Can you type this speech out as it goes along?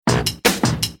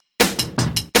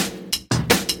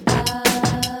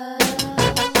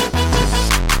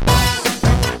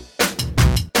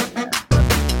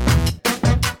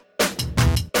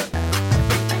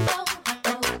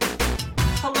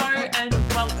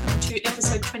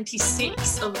episode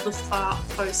 26 of the Far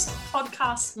Post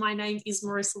podcast. My name is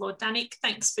Marissa Lordanic.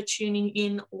 Thanks for tuning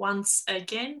in once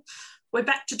again. We're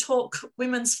back to talk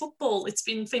women's football. It's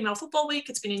been Female Football Week.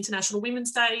 It's been International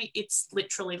Women's Day. It's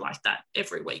literally like that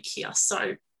every week here.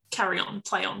 So carry on,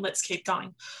 play on, let's keep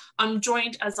going. I'm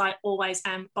joined, as I always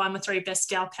am, by my three best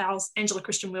gal pals, Angela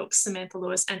Christian Wilkes, Samantha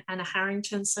Lewis and Anna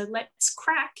Harrington. So let's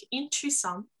crack into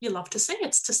some You Love to See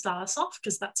It to start us off,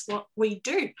 because that's what we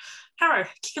do. Harrow,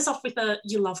 kick us off with a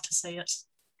You Love to See It.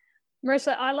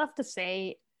 Marissa, I love to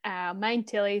see our main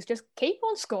Tillies just keep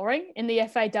on scoring in the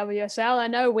FAWSL. I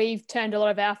know we've turned a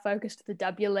lot of our focus to the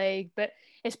W League, but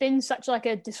it's been such like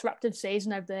a disruptive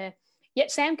season over there. Yet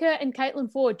Sam Kerr and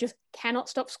Caitlin Ford just cannot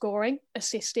stop scoring,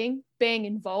 assisting, being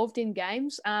involved in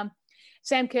games.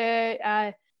 Sam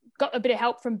Kerr got a bit of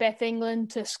help from Beth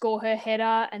England to score her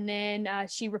header, and then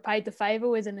she repaid the favour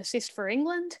with an assist for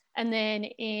England. And then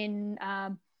in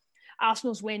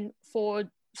Arsenal's win, Ford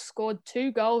scored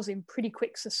 2 goals in pretty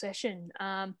quick succession.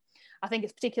 I think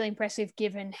it's particularly impressive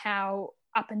given how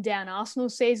up and down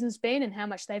Arsenal's season's been and how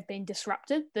much they've been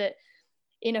disrupted, that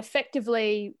in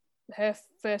effectively her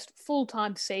first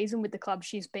full-time season with the club,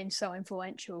 she's been so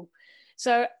influential.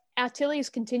 So our Tilly is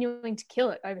continuing to kill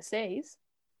it overseas.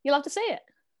 You love to see it.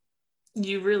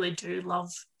 You really do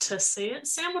love to see it.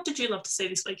 Sam, what did you love to see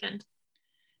this weekend?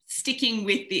 Sticking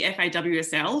with the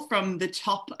FAWSL from the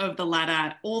top of the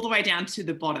ladder all the way down to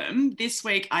the bottom, this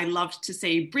week I loved to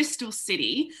see Bristol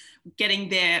City getting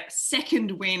their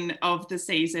second win of the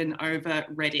season over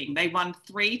Reading. They won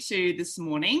 3-2 this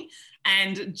morning.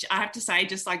 And I have to say,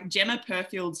 just like Gemma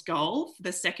Perfield's goal,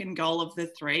 the second goal of the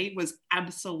 3, was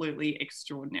absolutely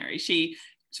extraordinary. She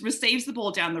receives the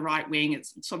ball down the right wing.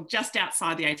 It's sort of just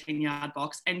outside the 18-yard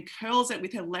box and curls it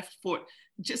with her left foot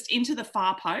just into the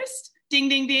far post. Ding,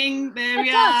 ding, ding. There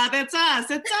we are. That's us.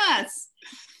 It's us.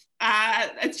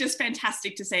 It's just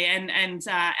fantastic to see. And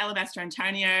Alabasta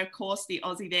Antonio, of course, the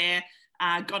Aussie there,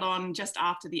 got on just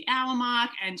after the hour mark,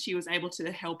 and she was able to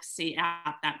help see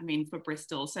out that win for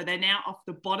Bristol. So they're now off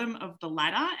the bottom of the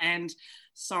ladder. And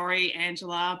sorry,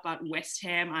 Angela, but West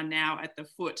Ham are now at the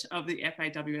foot of the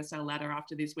FAWSL ladder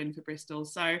after this win for Bristol.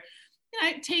 So, you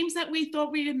know, teams that we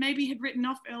thought we maybe had written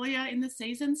off earlier in the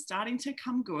season starting to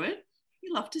come good.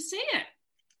 You love to see it.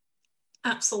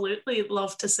 Absolutely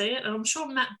love to see it. And I'm sure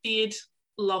Matt Beard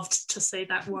loved to see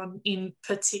that one in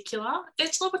particular.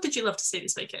 Angela, what did you love to see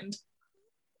this weekend?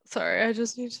 Sorry, I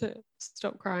just need to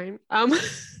stop crying. Oh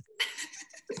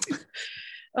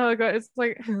god, it's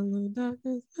like hello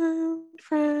darkness, my old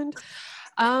friend.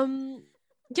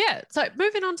 Yeah, so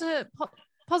moving on to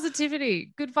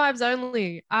positivity, good vibes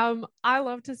only. I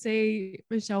love to see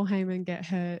Michelle Heyman get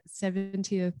her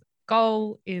 70th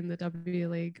goal in the W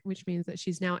League, which means that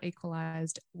she's now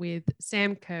equalised with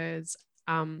Sam Kerr's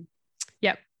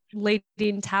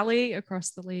leading tally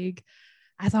across the league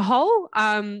as a whole.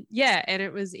 And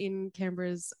it was in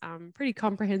Canberra's pretty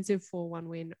comprehensive 4-1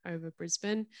 win over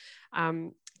Brisbane.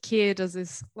 Keir does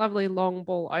this lovely long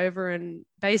ball over and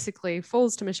basically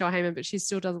falls to Michelle Heyman, but she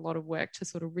still does a lot of work to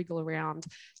sort of wriggle around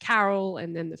Carol,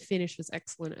 and then the finish was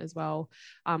excellent as well.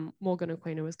 Morgan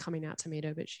Aquino was coming out to meet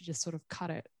her, but she just sort of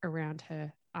cut it around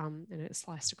her and it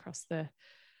sliced across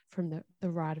from the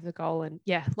right of the goal. And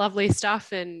yeah, lovely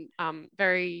stuff, and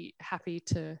very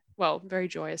very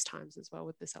joyous times as well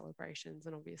with the celebrations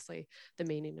and obviously the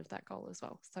meaning of that goal as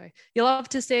well. So you love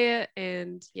to see it,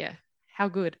 and yeah, how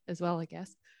good as well, I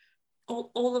guess.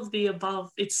 All of the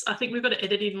above. I think we've got to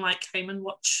edit in like Heyman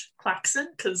watch Claxon,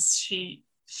 because she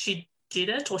did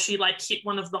it, or she like hit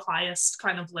one of the highest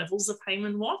kind of levels of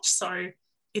Heyman watch. So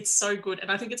it's so good.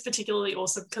 And I think it's particularly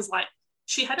awesome because like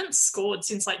she hadn't scored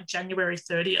since like January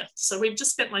 30th. So we've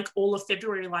just spent like all of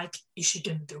February like, is she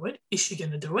going to do it? Is she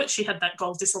going to do it? She had that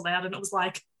goal disallowed and it was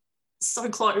like so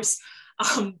close.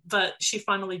 But she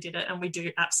finally did it, and we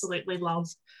do absolutely love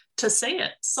to see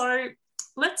it. So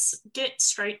let's get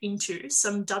straight into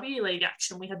some W League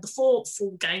action. We had the 4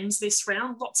 full games this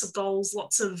round, lots of goals,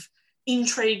 lots of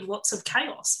intrigue, lots of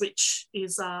chaos, which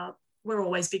is, we're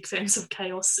always big fans of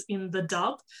chaos in the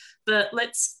dub. But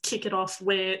let's kick it off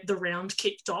where the round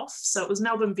kicked off. So it was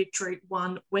Melbourne Victory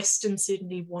 1, Western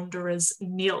Sydney Wanderers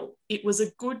 0. It was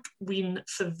a good win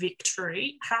for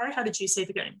Victory. Harry, how did you see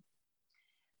the game?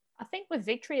 I think with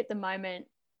Victory at the moment,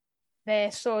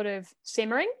 they're sort of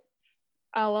simmering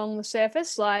along the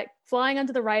surface, like flying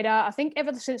under the radar. I think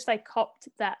ever since they copped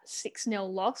that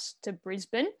 6-0 loss to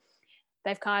Brisbane,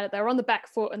 they were on the back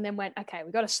foot and then went, okay,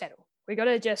 we got to settle. We got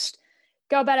to just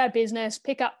go about our business,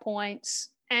 pick up points.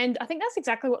 And I think that's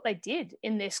exactly what they did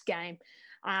in this game.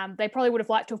 They probably would have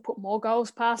liked to have put more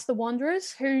goals past the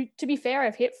Wanderers, who, to be fair,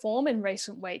 have hit form in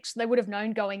recent weeks. They would have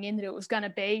known going in that it was going to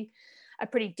be a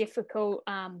pretty difficult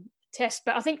test.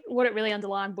 But I think what it really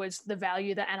underlined was the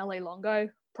value that Annalie Longo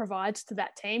provides to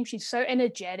that team. She's so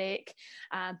energetic.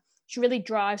 She really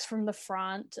drives from the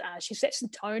front. She sets the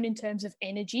tone in terms of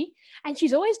energy, and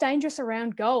she's always dangerous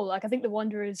around goal. Like, I think the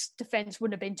Wanderers' defence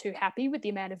wouldn't have been too happy with the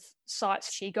amount of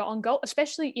sights she got on goal,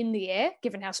 especially in the air,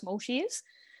 given how small she is.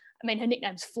 I mean, her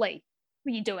nickname's Flea.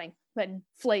 What are you doing? Letting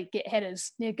Flea get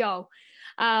headers near goal.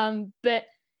 But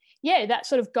yeah, that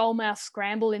sort of goalmouth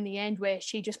scramble in the end where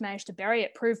she just managed to bury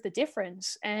it proved the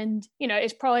difference. And, you know,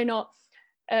 it's probably not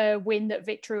a win that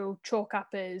Victory will chalk up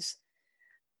as,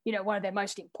 you know, one of their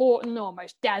most important or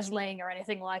most dazzling or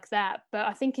anything like that. But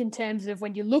I think in terms of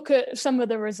when you look at some of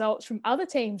the results from other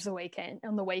teams on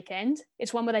the weekend,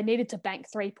 it's one where they needed to bank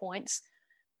 3 points.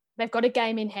 They've got a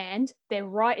game in hand. They're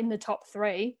right in the top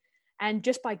 3. And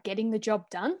just by getting the job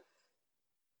done,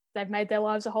 they've made their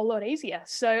lives a whole lot easier.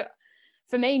 So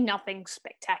for me, nothing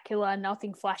spectacular,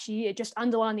 nothing flashy. It just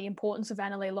underlined the importance of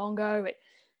Annalie Longo. It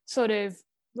sort of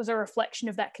was a reflection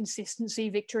of that consistency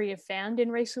Victory have found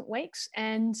in recent weeks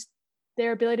and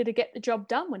their ability to get the job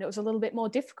done when it was a little bit more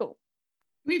difficult.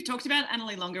 We've talked about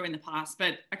Annalie Longo in the past,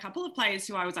 but a couple of players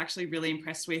who I was actually really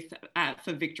impressed with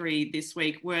for Victory this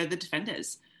week were the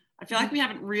defenders. I feel like we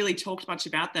haven't really talked much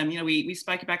about them. You know, we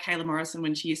spoke about Kayla Morrison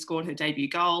when she scored her debut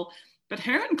goal, but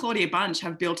her and Claudia Bunch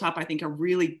have built up, I think, a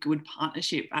really good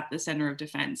partnership at the centre of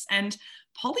defence. And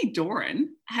Polly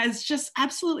Doran has just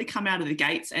absolutely come out of the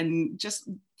gates and just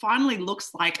finally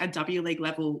looks like a W League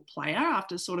level player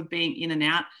after sort of being in and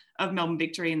out of Melbourne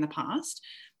Victory in the past.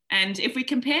 And if we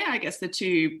compare, I guess, the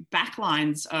two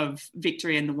backlines of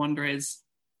Victory and the Wanderers,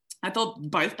 I thought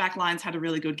both backlines had a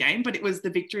really good game, but it was the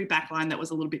Victory backline that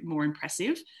was a little bit more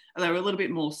impressive. They were a little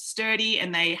bit more sturdy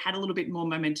and they had a little bit more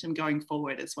momentum going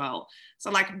forward as well.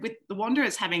 So like with the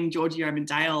Wanderers having Georgie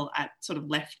Omandale at sort of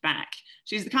left back,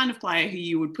 she's the kind of player who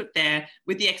you would put there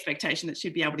with the expectation that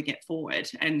she'd be able to get forward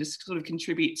and just sort of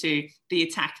contribute to the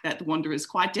attack that the Wanderers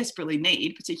quite desperately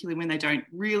need, particularly when they don't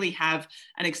really have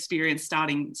an experienced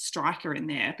starting striker in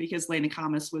there because Lena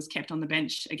Karmas was kept on the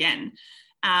bench again.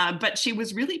 But she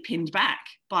was really pinned back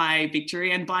by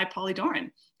Victory and by Polly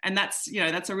Doran. And that's, you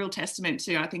know, that's a real testament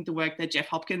to, I think, the work that Jeff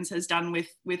Hopkins has done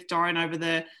with Doran over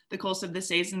the course of the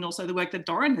season, and also the work that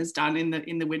Doran has done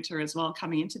in the winter as well,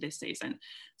 coming into this season.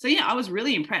 So yeah, I was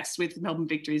really impressed with Melbourne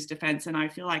Victory's defence, and I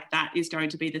feel like that is going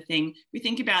to be the thing. We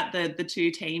think about the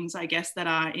two teams, I guess, that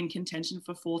are in contention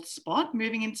for 4th spot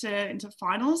moving into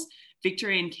finals,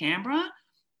 Victory and Canberra.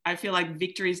 I feel like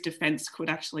Victory's defence could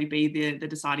actually be the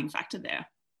deciding factor there.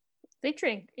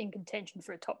 Victory in contention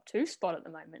for a top 2 spot at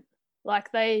the moment.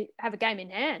 Like, they have a game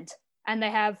in hand and they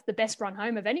have the best run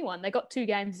home of anyone. They got 2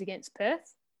 games against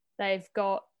Perth. They've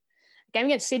got a game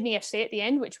against Sydney FC at the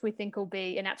end, which we think will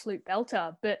be an absolute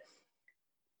belter. But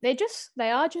they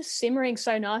are just simmering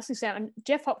so nicely, Sam. And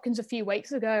Jeff Hopkins a few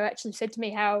weeks ago actually said to me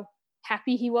how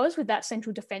happy he was with that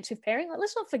central defensive pairing. Like,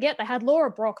 let's not forget they had Laura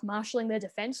Brock marshalling their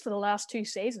defence for the last 2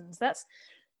 seasons. That's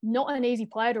not an easy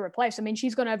player to replace. I mean,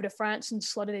 she's gone over to France and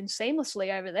slotted in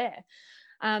seamlessly over there.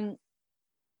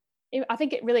 I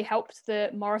think it really helped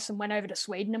that Morrison went over to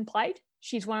Sweden and played.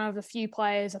 She's one of the few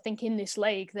players, I think, in this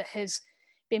league that has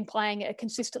been playing at a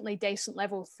consistently decent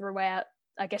level throughout,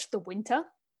 I guess, the winter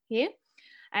here.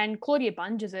 And Claudia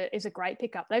Bunge is a great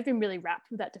pickup. They've been really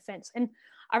wrapped with that defence. And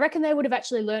I reckon they would have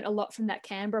actually learnt a lot from that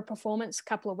Canberra performance a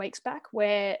couple of weeks back,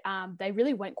 where they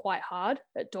really went quite hard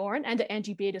at Doran and at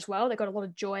Angie Beard as well. They got a lot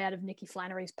of joy out of Nikki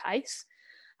Flannery's pace.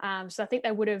 So I think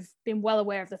they would have been well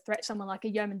aware of the threat someone like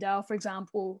a Yomandale, for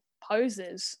example,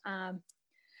 poses. And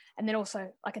then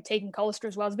also like a Tegan Collister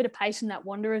as well. There's a bit of pace in that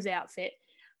Wanderers outfit.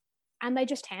 And they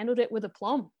just handled it with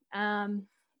aplomb.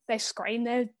 They screened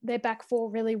their back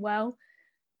 4 really well.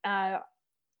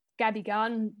 Gabby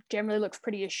Garden generally looks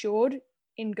pretty assured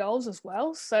in goals as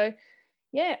well. So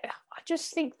yeah, I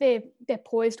just think they're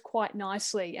poised quite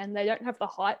nicely, and they don't have the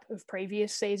hype of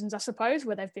previous seasons, I suppose,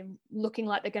 where they've been looking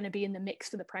like they're going to be in the mix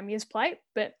for the Premier's plate.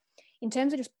 But in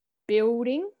terms of just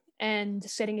building and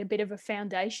setting a bit of a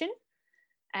foundation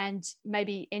and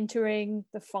maybe entering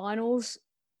the finals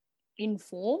in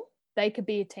form, they could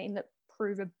be a team that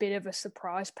prove a bit of a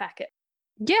surprise packet.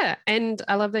 Yeah, and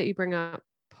I love that you bring up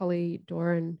Polly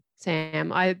Doran,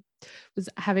 Sam. I was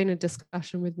having a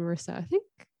discussion with Marissa, I think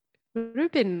it would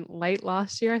have been late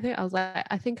last year. I was like,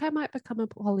 I think I might become a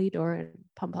Polly Doran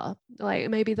pumper. Like,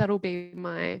 maybe that'll be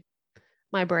my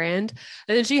brand.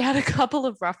 And then she had a couple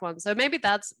of rough ones. So maybe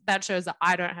that shows that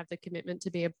I don't have the commitment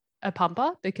to be a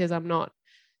pumper, because I'm not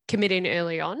committing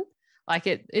early on. Like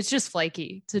it's just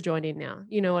flaky to join in now.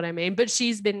 You know what I mean? But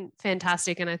she's been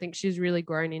fantastic, and I think she's really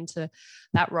grown into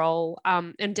that role.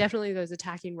 And definitely those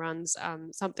attacking runs,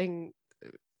 something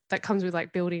that comes with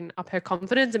like building up her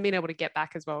confidence and being able to get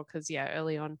back as well. Because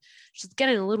early on she's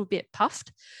getting a little bit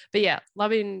puffed, but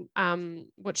loving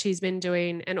what she's been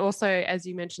doing. And also, as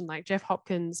you mentioned, like Jeff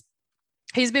Hopkins,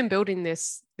 he's been building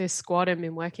this squad and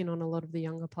been working on a lot of the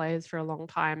younger players for a long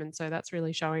time. And so that's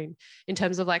really showing in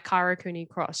terms of like Kyra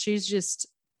Cooney-Cross. She's just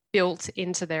built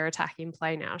into their attacking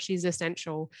play now. She's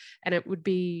essential, and it would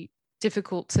be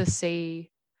difficult to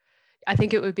see. I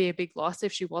think it would be a big loss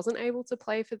if she wasn't able to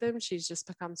play for them. She's just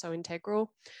become so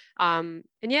integral. And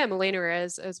Melina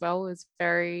Reyes as well is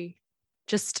very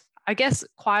just, I guess,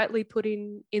 quietly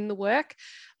putting in the work.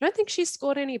 I don't think she's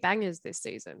scored any bangers this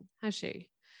season, has she?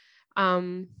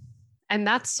 And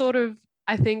that's sort of,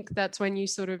 I think that's when you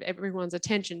sort of everyone's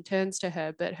attention turns to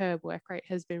her, but her work rate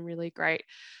has been really great.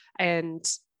 And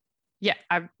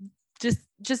I'm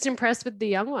just impressed with the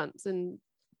young ones and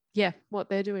what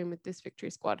they're doing with this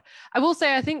victory squad. I will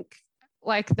say, I think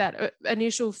like that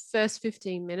initial first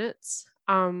 15 minutes,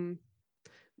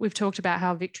 we've talked about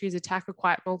how Victory's attack are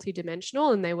quite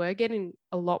multi-dimensional, and they were getting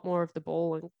a lot more of the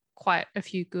ball and quite a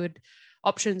few good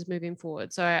options moving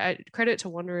forward. So I credit to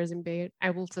Wanderers in being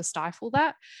able to stifle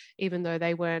that, even though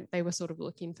they were sort of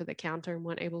looking for the counter and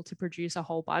weren't able to produce a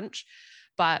whole bunch.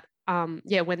 But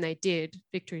when they did,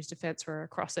 Victory's defense were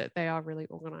across it. They are really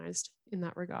organized in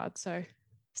that regard. So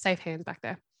safe hands back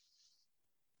there.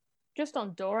 Just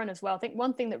on Doran as well, I think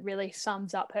one thing that really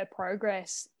sums up her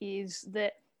progress is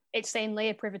that it's seen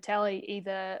Leah Privatelli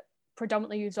either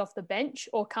predominantly used off the bench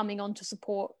or coming on to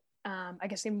support, I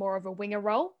guess, in more of a winger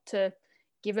role to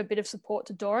give a bit of support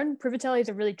to Doran. Privatelli is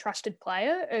a really trusted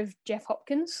player of Jeff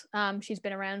Hopkins. She's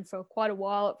been around for quite a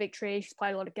while at Victory. She's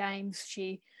played a lot of games.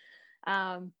 She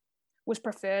was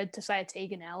preferred to, say, a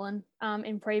Tegan Allen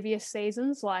in previous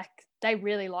seasons. Like, they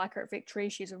really like her at Victory.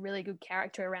 She's a really good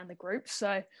character around the group.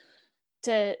 So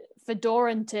for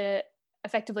Doran to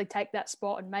effectively take that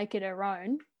spot and make it her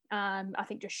own, I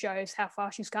think just shows how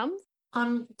far she's come.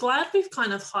 I'm glad we've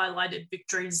kind of highlighted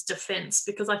Victory's defence,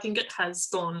 because I think it has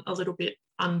gone a little bit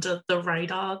under the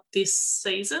radar this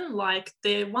season. Like,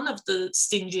 they're one of the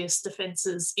stingiest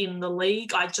defences in the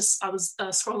league. I was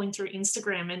scrolling through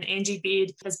Instagram, and Angie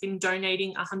Beard has been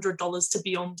donating $100 to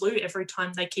Beyond Blue every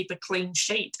time they keep a clean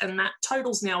sheet, and that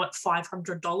total's now at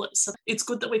 $500. So it's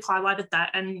good that we've highlighted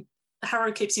that. And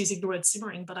Harrow keeps using the word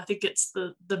simmering, but I think it's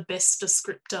the best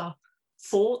descriptor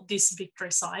for this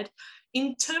Victory side.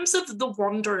 In terms of the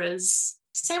Wanderers,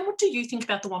 Sam, what do you think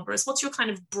about the Wanderers? What's your kind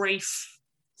of brief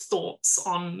thoughts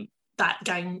on that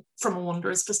game from a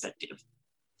Wanderers perspective?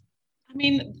 I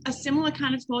mean, a similar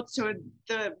kind of thoughts to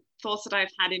the thoughts that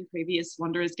I've had in previous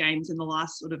Wanderers games in the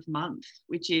last sort of month,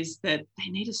 which is that they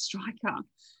need a striker.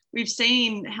 We've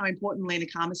seen how important Lena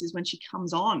Karmas is when she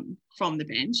comes on from the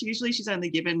bench. Usually she's only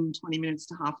given 20 minutes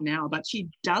to half an hour, but she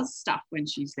does stuff when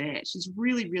she's there. She's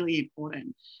really, really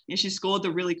important. She scored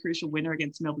the really crucial winner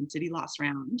against Melbourne City last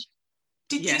round.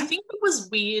 Did you think it was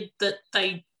weird that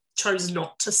they chose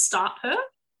not to start her?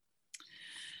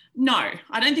 No,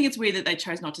 I don't think it's weird that they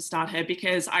chose not to start her,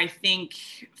 because I think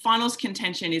finals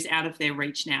contention is out of their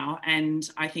reach now. And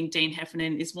I think Dean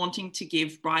Heffernan is wanting to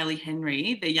give Riley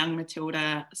Henry, the young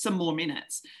Matilda, some more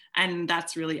minutes. And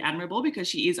that's really admirable, because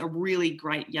she is a really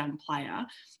great young player.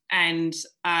 And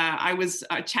I was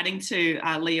chatting to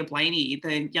Leah Blaney,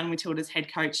 the young Matilda's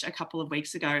head coach, a couple of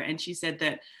weeks ago, and she said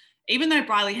that even though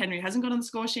Briley Henry hasn't got on the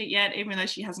score sheet yet, even though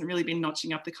she hasn't really been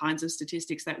notching up the kinds of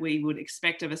statistics that we would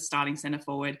expect of a starting centre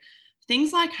forward,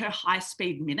 things like her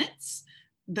high-speed minutes,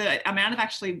 the amount of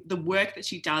actually the work that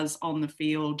she does on the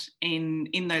field in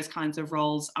those kinds of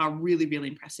roles are really, really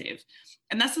impressive.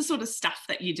 And that's the sort of stuff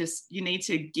that you need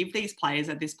to give these players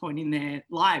at this point in their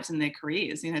lives and their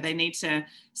careers. You know, they need to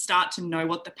start to know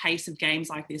what the pace of games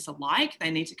like this are like.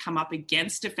 They need to come up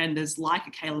against defenders like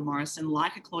a Kayla Morrison,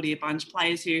 like a Claudia Bunge,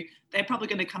 players who they're probably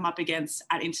going to come up against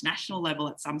at international level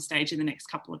at some stage in the next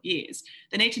couple of years.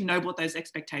 They need to know what those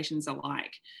expectations are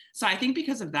like. So I think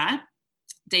because of that,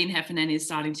 Dean Heffernan is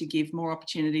starting to give more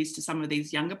opportunities to some of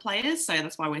these younger players. So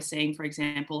that's why we're seeing, for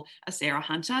example, a Sarah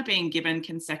Hunter being given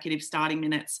consecutive starting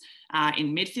minutes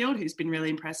in midfield, who's been really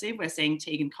impressive. We're seeing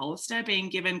Tegan Collister being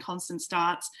given constant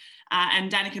starts,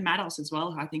 and Danica Matos as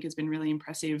well, who I think has been really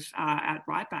impressive at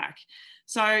right back.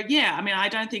 So, yeah, I mean, I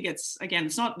don't think that's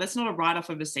not a write-off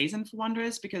of a season for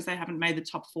Wanderers, because they haven't made the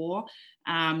top four,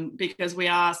 because we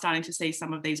are starting to see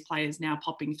some of these players now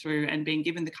popping through and being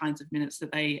given the kinds of minutes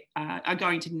that they are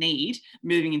going to need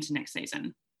moving into next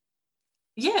season.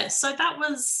 Yeah, so that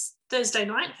was Thursday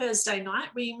night.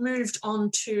 We moved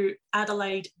on to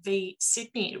Adelaide v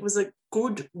Sydney. It was a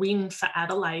good win for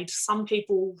Adelaide. Some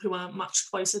people who are much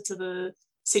closer to the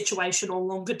situation or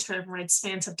longer term Reds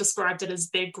fans have described it as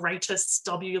their greatest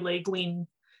W League win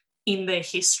in their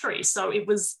history. So it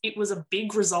was a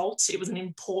big result. It was an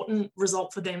important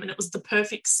result for them, and it was the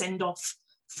perfect send off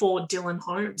for Dylan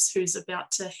Holmes, who's about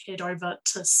to head over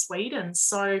to Sweden.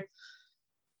 So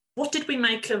what did we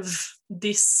make of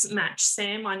this match,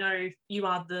 Sam? I know you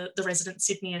are the resident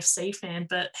Sydney FC fan,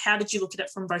 but how did you look at it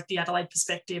from both the Adelaide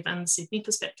perspective and the Sydney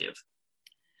perspective?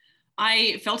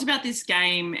 I felt about this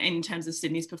game in terms of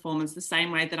Sydney's performance the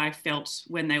same way that I felt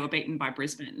when they were beaten by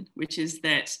Brisbane, which is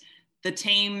that the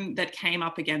team that came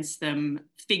up against them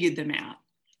figured them out,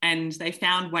 and they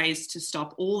found ways to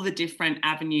stop all the different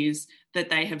avenues that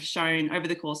they have shown over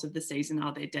the course of the season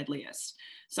are their deadliest.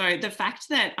 So the fact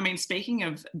that, I mean, speaking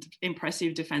of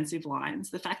impressive defensive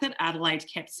lines, the fact that Adelaide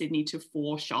kept Sydney to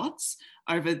 4 shots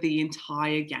over the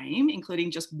entire game,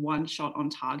 including just 1 shot on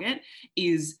target,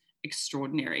 is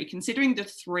extraordinary. Considering the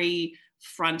 3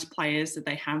 front players that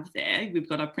they have there, we've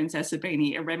got a Princess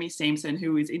Sabini, a Remy Simpson,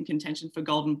 who is in contention for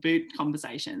Golden Boot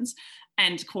conversations,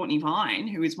 and Courtney Vine,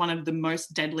 who is one of the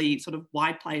most deadly sort of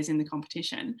wide players in the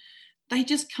competition. They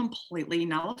just completely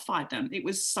nullified them. It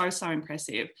was so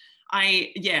impressive.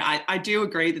 I do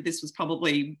agree that this was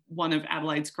probably one of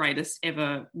Adelaide's greatest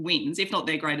ever wins, if not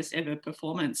their greatest ever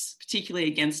performance, particularly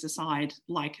against a side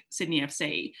like Sydney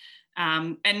FC.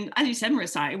 And as you said,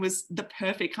 Marissa, it was the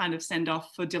perfect kind of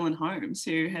send-off for Dylan Holmes,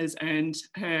 who has earned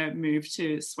her move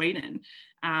to Sweden.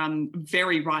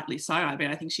 Very rightly so. I mean,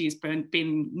 I think she's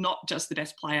been not just the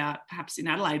best player perhaps in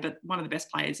Adelaide, but one of the best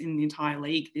players in the entire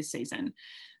league this season.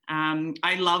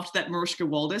 I loved that Marushka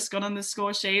Waldes got on the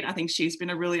score sheet. I think she's been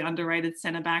a really underrated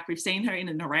centre-back. We've seen her in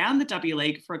and around the W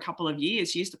League for a couple of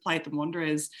years. She used to play at the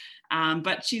Wanderers,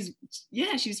 but she's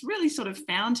really sort of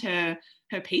found her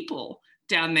people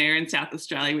down there in South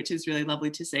Australia, which is really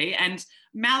lovely to see. And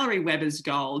Mallory Webber's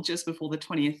goal just before the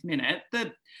 20th minute,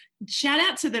 the shout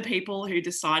out to the people who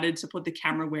decided to put the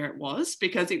camera where it was,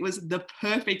 because it was the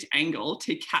perfect angle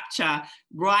to capture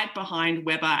right behind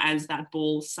Webber as that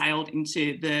ball sailed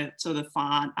into the sort of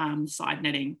far side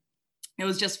netting. It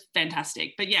was just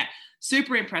fantastic. But yeah,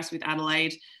 super impressed with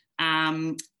Adelaide.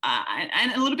 And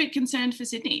a little bit concerned for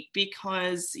Sydney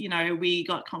because, you know, we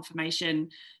got confirmation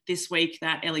this week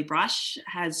that Ellie Brush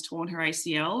has torn her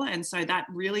ACL. And so that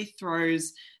really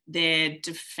throws their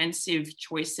defensive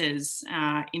choices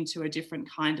into a different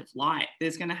kind of light.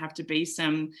 There's going to have to be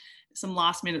some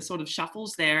last minute sort of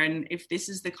shuffles there. And if this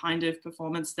is the kind of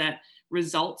performance that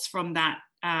results from that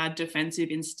defensive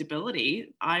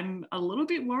instability, I'm a little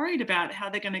bit worried about how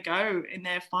they're going to go in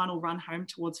their final run home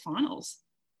towards finals.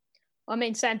 I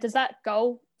mean, Sam, does that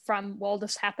goal from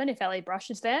Waldes happen if Ellie Brush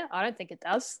is there? I don't think it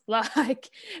does. Like,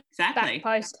 exactly. Back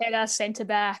post header, centre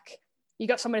back. You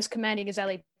got someone as commanding as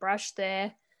Ellie Brush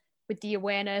there with the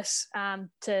awareness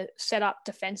to set up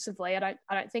defensively. I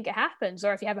don't think it happens.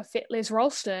 Or if you have a fit Liz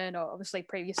Ralston, or obviously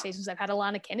previous seasons they've had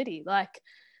Alana Kennedy, like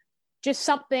just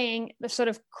something, the sort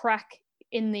of crack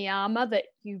in the armour that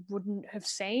you wouldn't have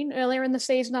seen earlier in the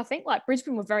season. I think like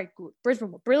Brisbane were very good.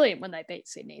 Brisbane were brilliant when they beat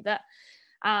Sydney. But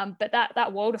that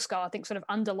Waldes goal, I think, sort of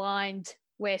underlined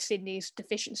where Sydney's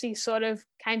deficiencies sort of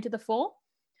came to the fore.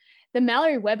 The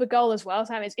Mallory Webber goal as well,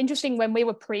 Sam, it's interesting when we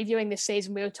were previewing this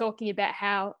season, we were talking about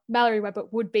how Mallory Webber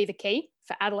would be the key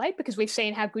for Adelaide because we've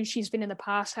seen how good she's been in the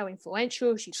past, how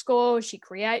influential she scores, she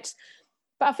creates.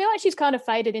 But I feel like she's kind of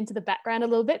faded into the background a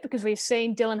little bit because we've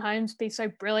seen Dylan Holmes be so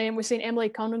brilliant. We've seen Emily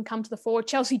Condon come to the fore.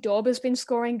 Chelsea Dorber's been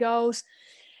scoring goals.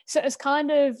 So it's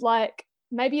kind of like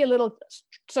maybe a little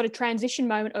sort of transition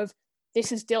moment of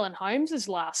this is Dylan Holmes'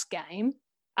 last game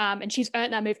and she's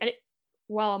earned that move. And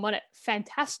while I'm on it,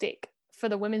 fantastic for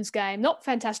the women's game, not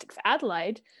fantastic for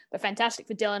Adelaide, but fantastic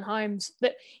for Dylan Holmes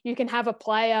that you can have a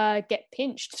player get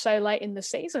pinched so late in the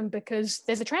season because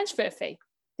there's a transfer fee.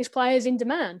 This player is in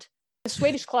demand. The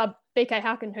Swedish club, BK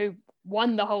Häcken, who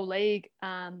won the whole league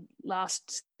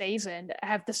last season,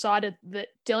 have decided that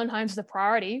Dylan Holmes is the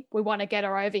priority. We want to get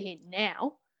her over here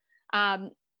now.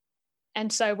 And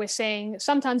so we're seeing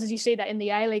sometimes, as you see that in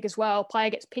the A-League as well, player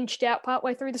gets pinched out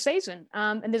partway through the season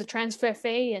and there's a transfer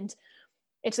fee and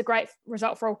it's a great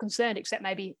result for all concerned, except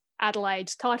maybe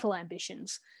Adelaide's title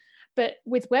ambitions. But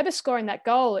with Webber scoring that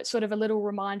goal, it's sort of a little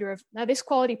reminder of, now this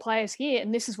quality player's here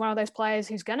and this is one of those players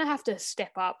who's going to have to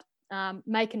step up,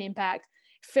 make an impact,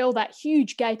 fill that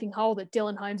huge gaping hole that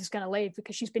Dylan Holmes is going to leave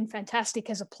because she's been fantastic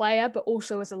as a player, but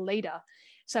also as a leader.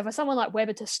 So for someone like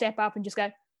Webber to step up and just go,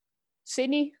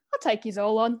 Sydney, I'll take you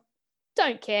all on,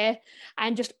 don't care,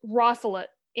 and just rifle it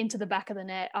into the back of the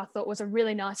net, I thought was a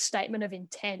really nice statement of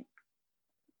intent.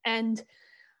 And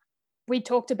we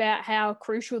talked about how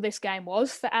crucial this game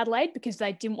was for Adelaide because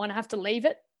they didn't want to have to leave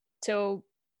it till,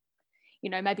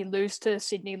 maybe lose to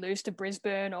Sydney, lose to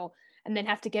Brisbane, and then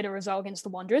have to get a result against the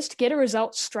Wanderers. To get a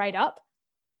result straight up,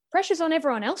 pressure's on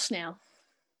everyone else now.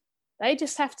 They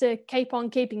just have to keep on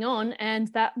keeping on, and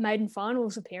that maiden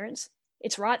finals appearance,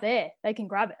 it's right there. They can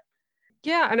grab it.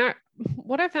 Yeah, and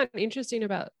what I found interesting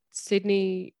about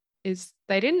Sydney is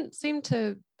they didn't seem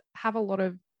to have a lot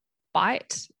of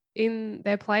bite in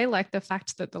their play. Like the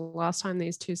fact that the last time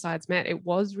these two sides met, it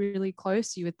was really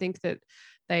close. You would think that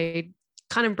they'd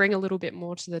kind of bring a little bit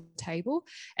more to the table.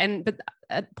 But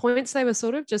at points they were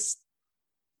sort of just,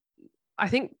 I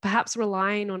think, perhaps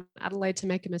relying on Adelaide to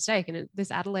make a mistake. And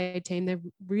this Adelaide team, they're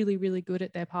really, really good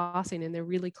at their passing and they're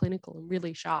really clinical and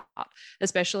really sharp,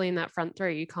 especially in that front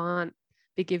three. You can't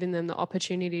be giving them the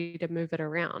opportunity to move it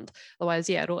around. Otherwise,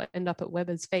 it'll end up at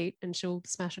Webber's feet and she'll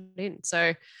smash it in.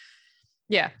 So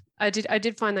yeah, I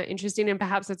did find that interesting, and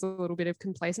perhaps it's a little bit of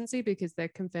complacency because they're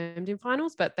confirmed in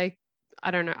finals, but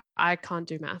I don't know, I can't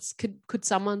do maths. Could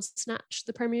someone snatch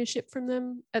the premiership from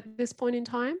them at this point in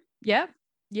time? Yeah,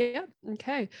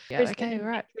 okay. Yeah, okay,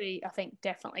 right. I think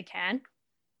definitely can.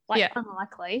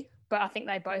 Unlikely, but I think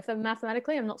they both are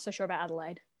mathematically. I'm not so sure about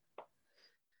Adelaide.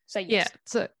 So yes. Yeah,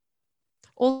 so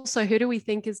also, who do we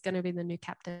think is going to be the new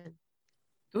captain?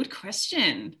 Good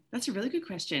question. That's a really good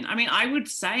question. I mean, I would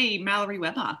say Mallory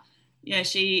Webber. Yeah,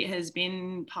 she has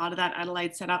been part of that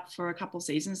Adelaide setup for a couple of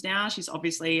seasons now. She's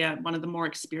obviously one of the more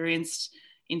experienced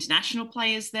international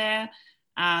players there.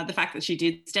 The fact that she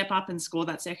did step up and score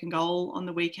that second goal on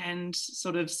the weekend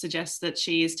sort of suggests that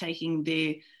she is taking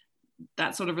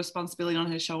that sort of responsibility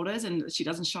on her shoulders, and she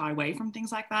doesn't shy away from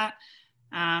things like that.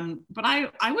 But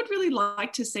I would really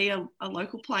like to see a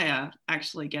local player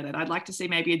actually get it. I'd like to see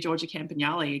maybe a Georgia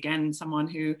Campagnoli, again, someone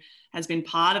who has been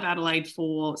part of Adelaide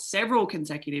for several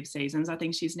consecutive seasons. I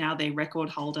think she's now their record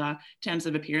holder in terms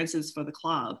of appearances for the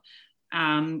club,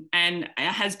 and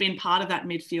has been part of that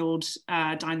midfield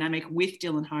dynamic with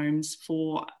Dylan Holmes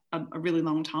for a really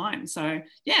long time. So,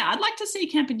 yeah, I'd like to see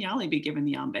Campagnoli be given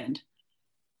the armband.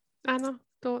 Anna,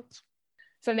 thoughts?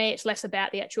 For me, it's less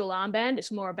about the actual armband.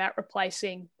 It's more about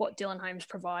replacing what Dylan Holmes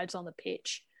provides on the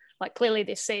pitch. Like clearly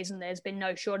this season, there's been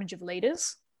no shortage of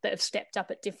leaders that have stepped up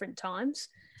at different times.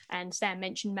 And Sam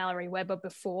mentioned Mallory Webber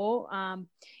before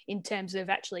in terms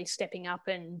of actually stepping up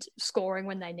and scoring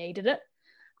when they needed it.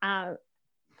 I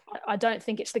don't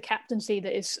think it's the captaincy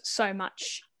that is so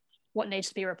much what needs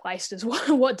to be replaced as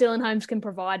what Dylan Holmes can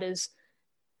provide as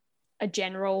a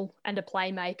general and a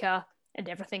playmaker and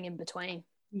everything in between.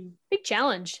 Big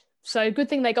challenge. So good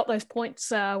thing they got those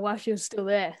points while she was still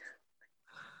there.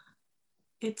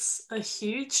 It's a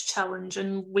huge challenge,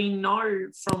 and we know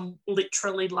from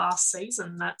literally last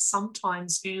season that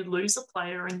sometimes you lose a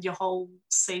player and your whole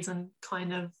season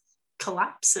kind of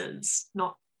collapses.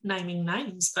 Not naming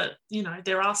names, but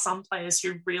there are some players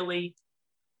who really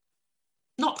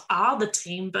not are the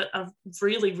team but are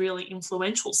really, really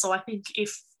influential. So I think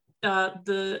if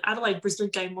the Adelaide-Brisbane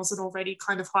game wasn't already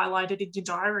kind of highlighted in your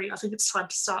diary, I think it's time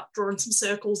to start drawing some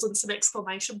circles and some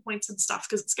exclamation points and stuff,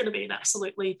 because it's going to be an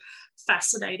absolutely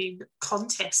fascinating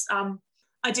contest.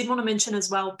 I did want to mention as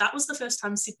well, that was the first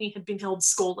time Sydney had been held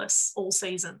scoreless all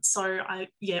season. So I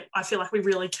feel like we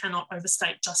really cannot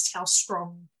overstate just how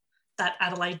strong that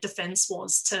Adelaide defence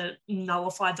was to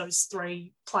nullify those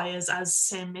three players, as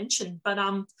Sam mentioned. But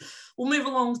we'll move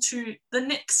along to the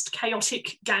next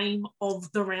chaotic game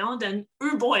of the round. And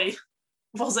oh boy,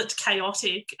 was it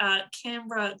chaotic.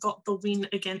 Canberra got the win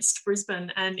against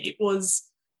Brisbane, and it was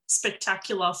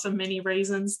spectacular for many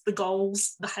reasons. The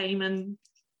goals, the Heyman,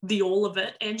 the all of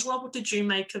it. Angela, what did you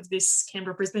make of this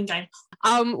Canberra-Brisbane game?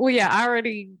 Well, yeah, I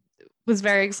already was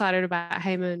very excited about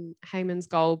Heyman's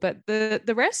goal, but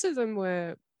the rest of them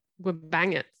were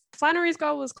bangers. Flannery's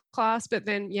goal was class, but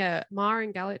then Ma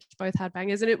and Galich both had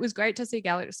bangers, and it was great to see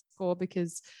Galich score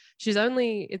because she's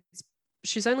only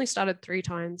started 3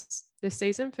 times this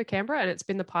season for Canberra, and it's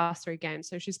been the past 3 games.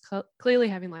 So she's clearly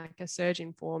having like a surge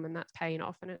in form, and that's paying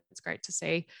off, and it's great to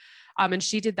see. And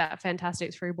she did that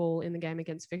fantastic through ball in the game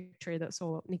against Victory that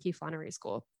saw Nikki Flannery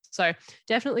score. So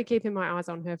definitely keeping my eyes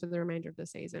on her for the remainder of the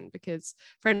season, because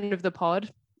friend of the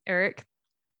pod, Eric,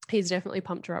 he's definitely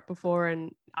pumped her up before,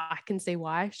 and I can see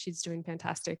why. She's doing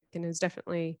fantastic and is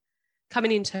definitely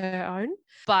coming into her own.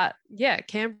 But yeah,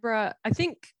 Canberra, I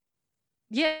think,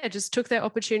 just took their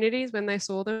opportunities when they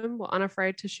saw them, were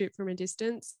unafraid to shoot from a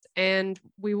distance. And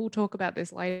we will talk about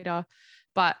this later,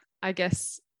 but I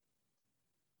guess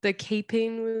the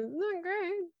keeping was not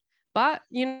great. But,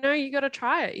 you got to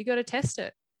try it. You got to test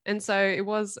it. And so it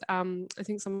was, I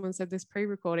think someone said this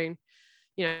pre-recording,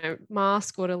 Ma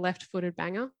scored a left-footed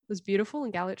banger. It was beautiful.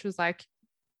 And Galich was like,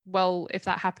 well, if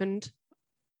that happened,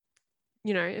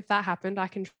 I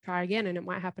can try again and it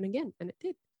might happen again. And it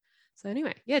did. So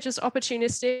anyway, yeah, just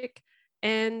opportunistic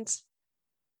and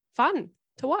fun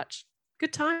to watch.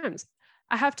 Good times.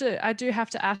 I do have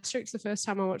to asterisk the first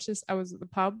time I watched this, I was at the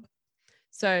pub.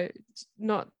 So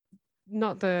not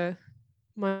the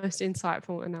most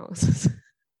insightful analysis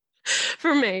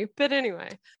from me. But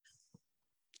anyway,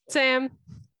 Sam.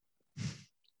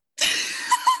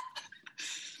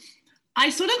 I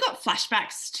sort of got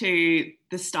flashbacks to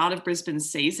the start of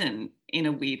Brisbane's season in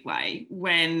a weird way,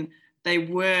 when they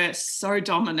were so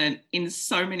dominant in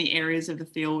so many areas of the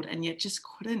field and yet just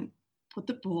couldn't put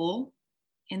the ball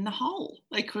in the hole.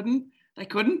 They couldn't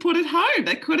put it home.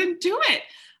 They couldn't do it.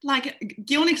 Like,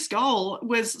 Gielnik's goal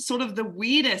was sort of the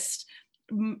weirdest,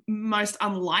 most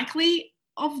unlikely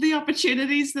of the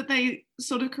opportunities that they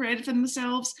sort of created for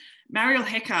themselves. Mariel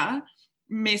Hecker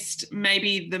missed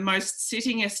maybe the most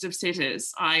sittingest of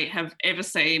sitters I have ever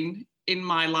seen in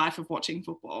my life of watching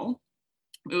football.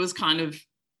 It was kind of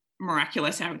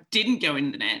miraculous how it didn't go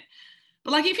in the net.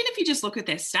 But like, even if you just look at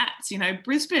their stats,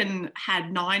 Brisbane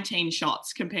had 19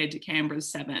 shots compared to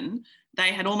Canberra's 7.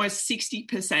 They had almost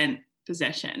 60%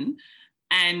 possession.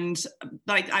 And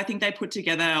like, I think they put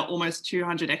together almost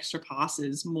 200 extra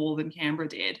passes more than Canberra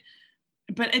did.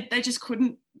 But they just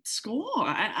couldn't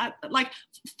score. Like,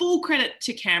 full credit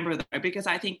to Canberra, though, because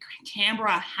I think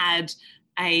Canberra had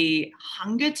a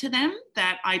hunger to them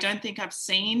that I don't think I've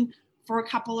seen for a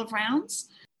couple of rounds.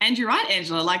 And you're right,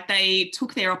 Angela, like, they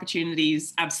took their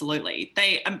opportunities, absolutely.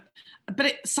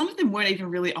 Some of them weren't even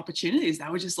really opportunities. They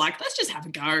were just like, let's just have a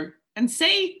go and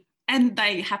see. And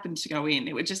they happened to go in.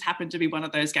 It would just happen to be one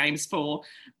of those games for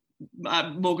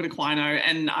Morgan Aquino,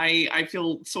 and I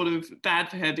feel sort of bad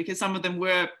for her because some of them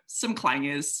were some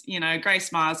clangers.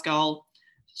 Grace Maher's goal,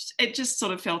 it just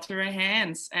sort of fell through her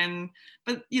hands.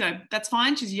 But that's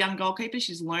fine. She's a young goalkeeper.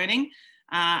 She's learning.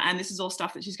 And this is all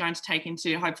stuff that she's going to take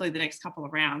into hopefully the next couple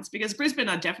of rounds, because Brisbane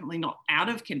are definitely not out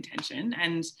of contention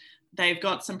and they've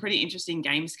got some pretty interesting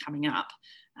games coming up.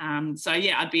 So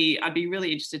yeah, I'd be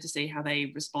really interested to see how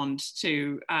they respond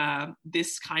to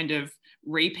this kind of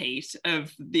repeat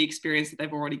of the experience that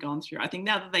they've already gone through. I think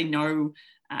now that they know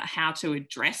how to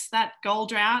address that goal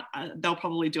drought, they'll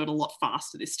probably do it a lot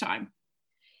faster this time.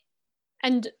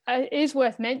 And it is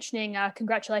worth mentioning,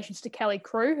 congratulations to Kelly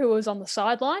Crew, who was on the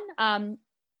sideline.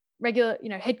 Regular,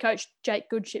 head coach Jake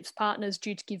Goodship's partner's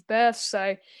due to give birth,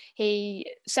 so he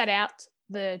sat out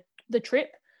the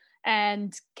trip,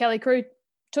 and Kelly Crew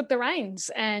took the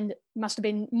reins, and must have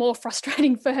been more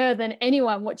frustrating for her than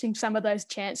anyone watching some of those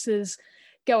chances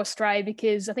go astray,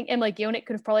 because I think Emily Gielnik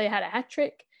could have probably had a hat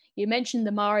trick. You mentioned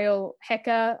the Mariel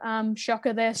Hecker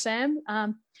shocker there, Sam.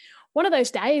 One of those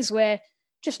days where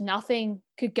just nothing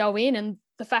could go in, and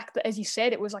the fact that, as you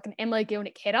said, it was like an Emily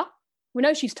Gielnik header. We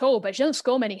know she's tall, but she doesn't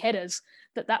score many headers.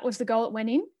 That was the goal that went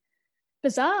in.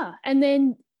 Bizarre. And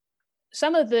then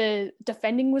some of the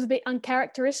defending was a bit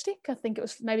uncharacteristic. I think it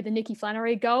was maybe the Nikki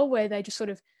Flannery goal where they just sort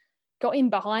of got in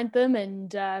behind them,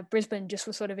 and Brisbane just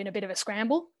was sort of in a bit of a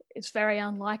scramble. It's very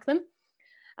unlike them.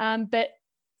 But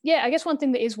yeah, I guess one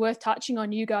thing that is worth touching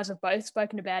on, you guys have both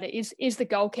spoken about it, is the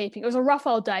goalkeeping. It was a rough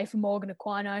old day for Morgan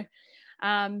Aquino.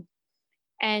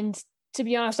 And to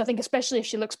be honest, I think especially if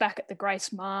she looks back at the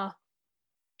Grace Maher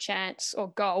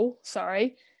goal,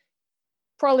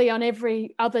 probably on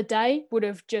every other day would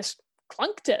have just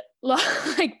clunked it,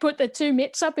 like put the 2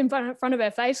 mitts up in front of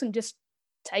her face and just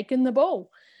taken the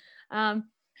ball. And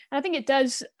I think it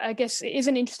does, I guess, it is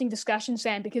an interesting discussion,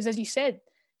 Sam, because as you said,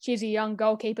 she's a young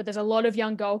goalkeeper. There's a lot of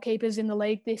young goalkeepers in the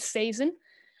league this season,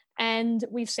 and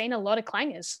we've seen a lot of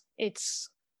clangers. It's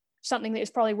something that is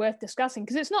probably worth discussing,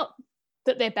 because it's not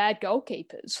that they're bad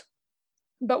goalkeepers,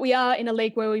 but we are in a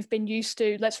league where we've been used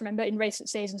to, let's remember, in recent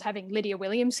seasons, having Lydia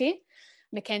Williams here,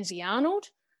 Mackenzie Arnold,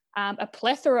 a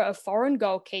plethora of foreign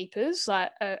goalkeepers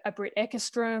like a Britt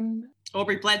Eckerstrom,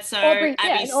 Aubrey Bledsoe, Abby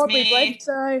Smith, Aubrey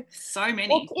Bledsoe, so many.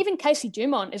 Well, even Casey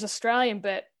Dumont is Australian,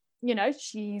 but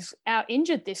she's out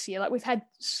injured this year. Like, we've had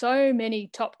so many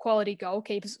top quality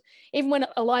goalkeepers. Even when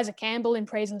Eliza Campbell in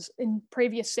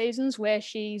previous seasons where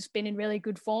she's been in really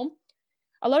good form,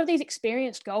 a lot of these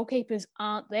experienced goalkeepers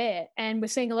aren't there. And we're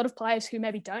seeing a lot of players who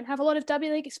maybe don't have a lot of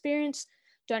W League experience,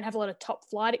 don't have a lot of top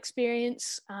flight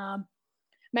experience,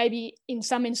 maybe in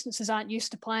some instances aren't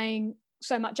used to playing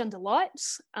so much under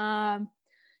lights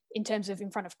in terms of in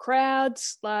front of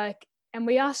crowds. And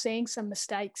we are seeing some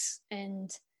mistakes, and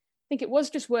I think it was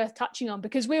just worth touching on,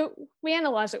 because we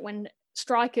analyse it when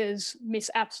strikers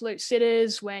miss absolute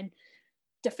sitters, when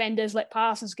defenders, let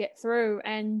passes get through.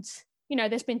 And, you know,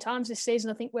 there's been times this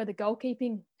season, I think, where the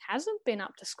goalkeeping hasn't been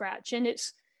up to scratch. And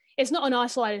it's not an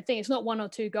isolated thing. It's not one or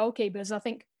two goalkeepers. I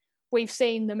think we've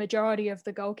seen the majority of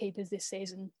the goalkeepers this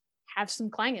season have some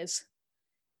clangers.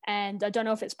 And I don't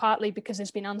know if it's partly because there's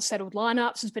been unsettled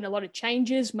lineups. There's been a lot of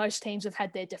changes. Most teams have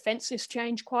had their defenses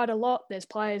change quite a lot. There's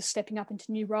players stepping up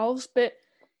into new roles. But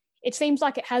it seems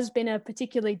like it has been a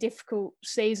particularly difficult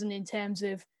season in terms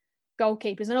of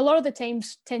goalkeepers. And a lot of the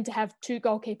teams tend to have two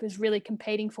goalkeepers really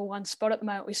competing for one spot at the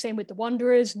moment. We've seen with the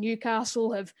Wanderers,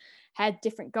 Newcastle have had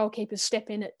different goalkeepers step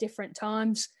in at different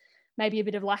times, maybe a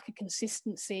bit of lack of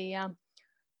consistency.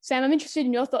 Sam, I'm interested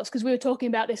in your thoughts because we were talking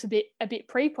about this a bit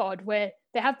pre-pod where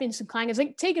there have been some clangers. I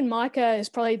think Tegan Micah is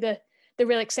probably the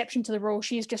real exception to the rule.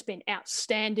 She's just been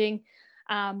outstanding.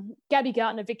 Gabby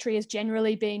Gartner Victory has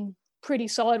generally been pretty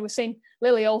solid. We've seen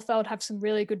Lily Oldfeld have some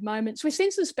really good moments. We've seen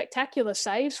some spectacular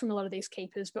saves from a lot of these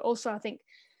keepers, but also I think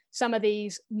some of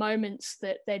these moments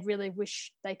that they'd really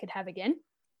wish they could have again.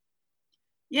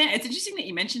 Yeah, it's interesting that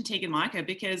you mentioned Tegan Micah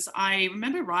because I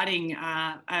remember writing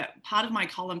part of my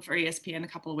column for ESPN a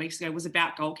couple of weeks ago was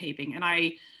about goalkeeping. And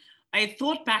I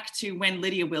thought back to when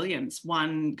Lydia Williams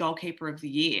won Goalkeeper of the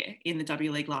Year in the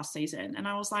W League last season. And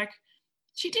I was like,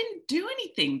 she didn't do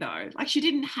anything though. Like she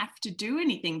didn't have to do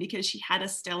anything because she had a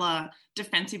stellar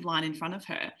defensive line in front of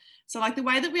her. So like the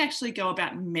way that we actually go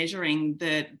about measuring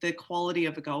the quality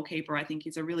of a goalkeeper, I think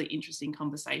is a really interesting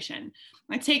conversation.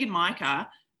 Like Tegan Micah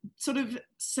sort of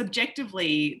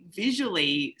subjectively,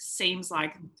 visually seems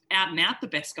like out and out the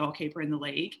best goalkeeper in the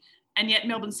league. And yet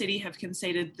Melbourne City have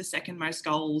conceded the second most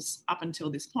goals up until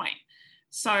this point.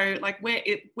 So like where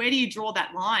do you draw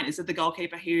that line? Is it the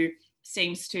goalkeeper who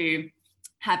seems to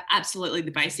have absolutely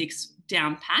the basics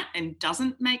down pat and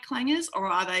doesn't make clangers? Or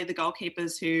are they the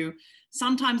goalkeepers who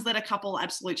sometimes let a couple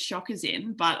absolute shockers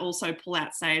in, but also pull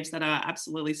out saves that are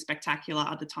absolutely spectacular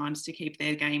other times to keep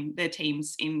their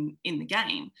teams in the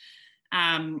game?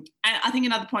 And I think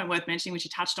another point worth mentioning, which you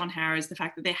touched on, Hara, is the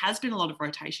fact that there has been a lot of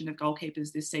rotation of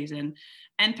goalkeepers this season.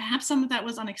 And perhaps some of that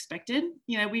was unexpected.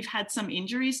 You know, we've had some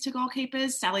injuries to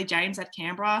goalkeepers. Sally James at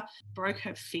Canberra broke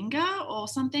her finger or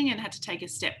something and had to take a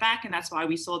step back. And that's why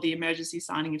we saw the emergency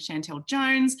signing of Chantel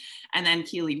Jones and then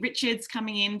Keely Richards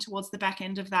coming in towards the back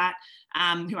end of that,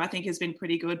 who I think has been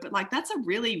pretty good. But like that's a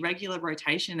really regular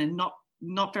rotation and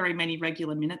not very many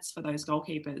regular minutes for those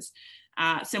goalkeepers.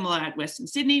 Similar at Western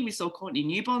Sydney, we saw Courtney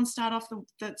Newbond start off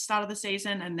the start of the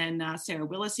season, and then Sarah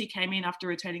Willisey came in after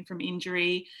returning from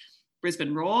injury.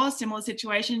 Brisbane Roar, similar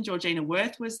situation. Georgina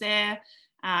Worth was there,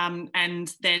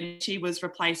 and then she was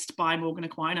replaced by Morgan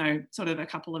Aquino sort of a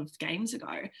couple of games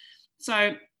ago.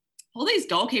 So all these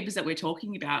goalkeepers that we're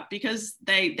talking about, because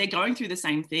they're going through the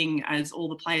same thing as all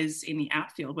the players in the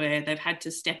outfield where they've had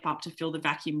to step up to fill the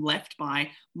vacuum left by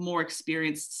more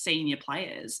experienced senior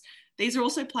players. These are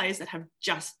also players that have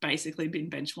just basically been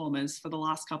bench warmers for the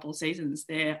last couple of seasons.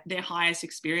 Their highest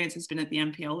experience has been at the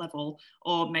NPL level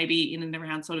or maybe in and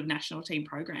around sort of national team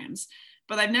programs.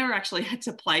 But they've never actually had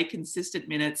to play consistent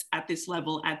minutes at this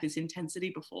level, at this intensity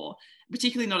before,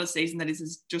 particularly not a season that is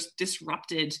as just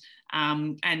disrupted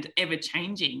and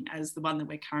ever-changing as the one that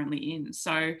we're currently in.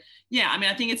 So, yeah, I mean,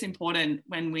 I think it's important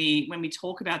when we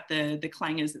talk about the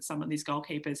clangers that some of these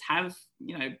goalkeepers have,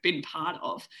 you know, been part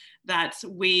of, that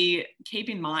we keep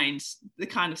in mind the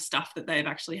kind of stuff that they've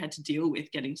actually had to deal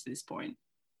with getting to this point.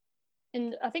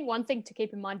 And I think one thing to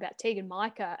keep in mind about Tegan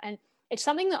Micah, and it's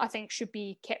something that I think should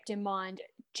be kept in mind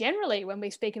generally when we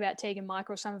speak about Tegan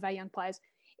Micah or some of our young players,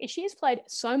 is she has played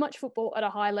so much football at a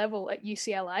high level at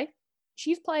UCLA.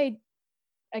 She's played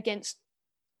against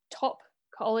top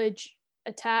college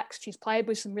attacks. She's played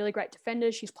with some really great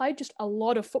defenders. She's played just a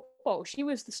lot of football. She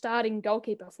was the starting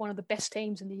goalkeeper for one of the best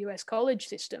teams in the US college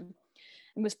system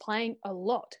and was playing a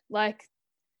lot. Like,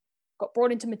 got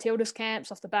brought into Matilda's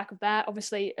camps off the back of that.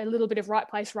 Obviously, a little bit of right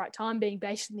place, right time being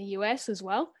based in the US as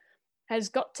well. Has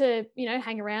got to, you know,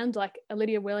 hang around like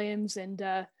Lydia Williams and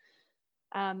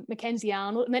Mackenzie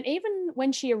Arnold. And then even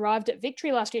when she arrived at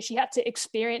Victory last year, she had to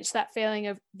experience that feeling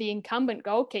of the incumbent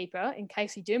goalkeeper in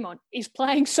Casey Dumont is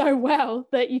playing so well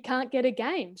that you can't get a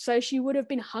game. So she would have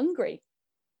been hungry,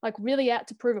 like really out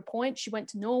to prove a point. She went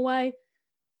to Norway,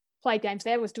 played games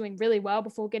there, was doing really well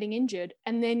before getting injured,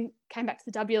 and then came back to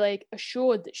the W League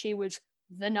assured that she was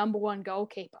the number one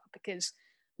goalkeeper because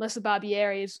Melissa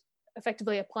Barbieri is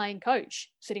effectively a playing coach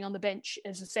sitting on the bench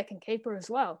as a second keeper as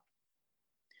well.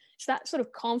 So that sort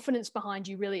of confidence behind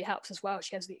you really helps as well.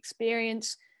 She has the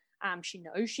experience. She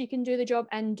knows she can do the job.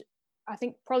 And I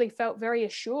think probably felt very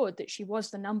assured that she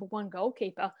was the number one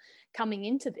goalkeeper coming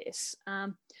into this.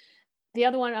 The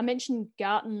other one, I mentioned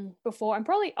Garton before, and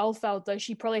probably Oldfeld, though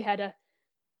she probably had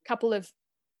couple of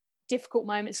difficult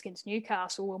moments against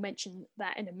Newcastle, we'll mention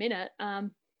that in a minute,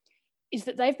 is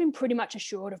that they've been pretty much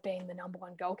assured of being the number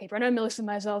one goalkeeper. I know Melissa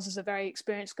Mozels is a very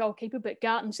experienced goalkeeper, but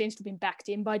Garton seems to have been backed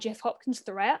in by Jeff Hopkins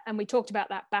throughout. And we talked about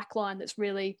that back line that's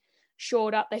really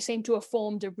shored up. They seem to have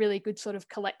formed a really good sort of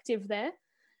collective there.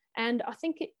 And I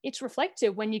think it's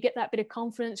reflective when you get that bit of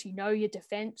confidence, you know your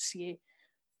defence,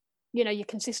 you're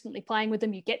consistently playing with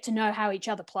them, you get to know how each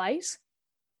other plays.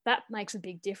 That makes a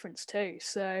big difference too.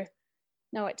 So,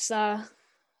 no,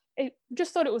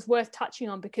 just thought it was worth touching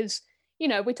on because,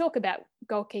 we talk about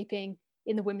goalkeeping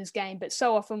in the women's game, but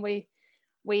so often we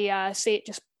see it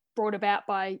just brought about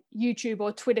by YouTube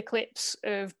or Twitter clips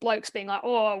of blokes being like,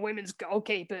 oh, women's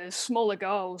goalkeepers, smaller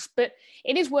goals. But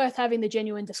it is worth having the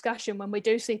genuine discussion when we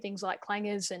do see things like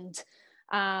clangers and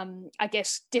I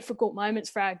guess difficult moments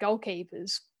for our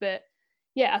goalkeepers. But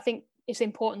yeah, I think it's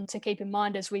important to keep in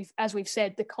mind, as we've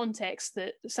said, the context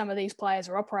that some of these players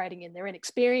are operating in. They're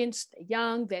inexperienced, they're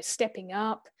young, they're stepping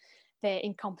up, they're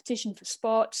in competition for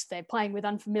spots, they're playing with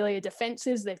unfamiliar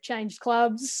defences, they've changed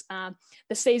clubs,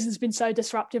 the season's been so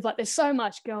disruptive, like there's so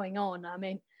much going on. I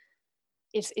mean,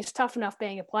 it's tough enough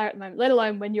being a player at the moment, let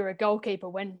alone when you're a goalkeeper,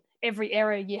 when every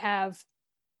error you have,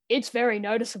 it's very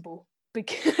noticeable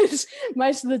because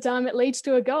most of the time it leads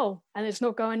to a goal and it's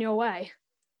not going your way.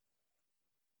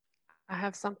 I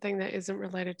have something that isn't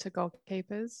related to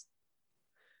goalkeepers.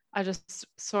 I just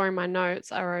saw in my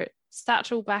notes, I wrote,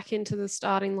 Satchel back into the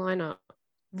starting lineup.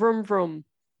 Vroom, vroom.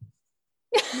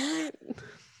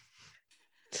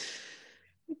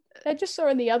 I just saw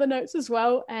in the other notes as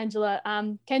well, Angela,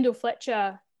 Kendall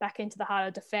Fletcher back into the heart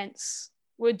of defence.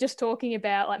 We're just talking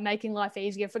about like making life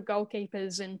easier for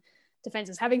goalkeepers and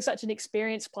defences. Having such an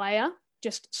experienced player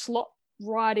just slot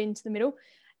right into the middle.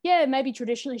 Yeah, maybe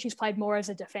traditionally she's played more as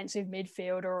a defensive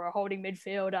midfielder or a holding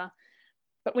midfielder.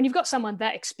 But when you've got someone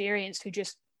that experienced who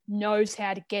just knows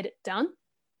how to get it done,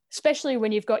 especially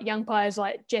when you've got young players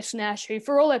like Jess Nash, who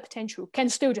for all their potential can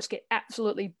still just get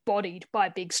absolutely bodied by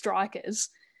big strikers,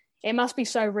 it must be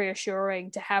so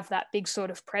reassuring to have that big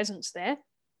sort of presence there.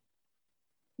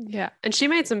 Yeah, and she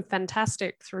made some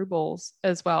fantastic through balls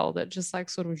as well that just like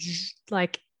sort of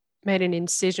like made an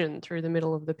incision through the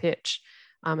middle of the pitch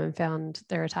and found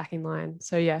their attacking line.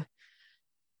 So yeah,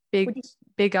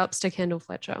 big ups to Kendall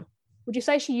Fletcher. Would you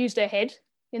say she used her head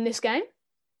in this game?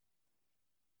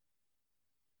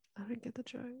 I don't get the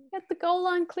joke. At the goal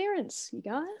line clearance, you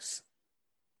guys.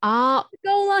 The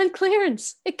goal line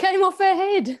clearance. It came off her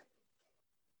head.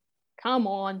 Come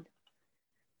on.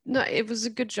 No, it was a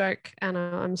good joke,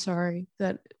 Anna. I'm sorry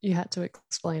that you had to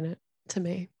explain it to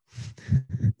me.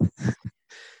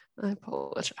 I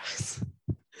apologize.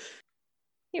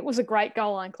 It was a great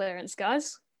goal line clearance,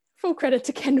 guys. Full credit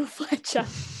to Kendall Fletcher.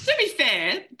 To be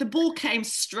fair, the ball came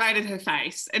straight at her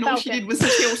face and all she did was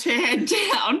tilt her head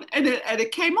down and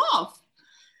it came off.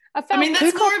 I mean,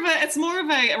 it's more of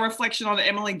a reflection on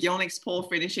Emily Gielnik's poor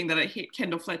finishing that it hit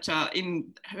Kendall Fletcher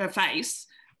in her face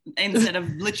instead of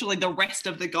literally the rest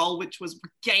of the goal, which was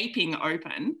gaping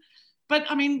open. But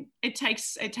I mean, it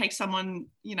takes someone,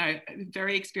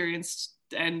 very experienced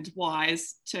and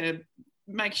wise to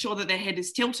make sure that their head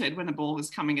is tilted when a ball is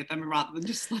coming at them rather than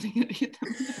just letting it hit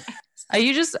them. Are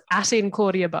you just atting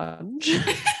Claudia Bunge?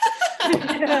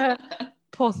 Yeah.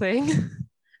 Poor thing.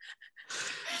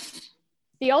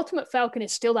 The ultimate Falcon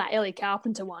is still that Ellie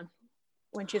Carpenter one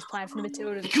when she was playing for the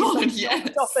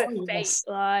Matildas. Off her feet.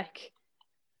 Like,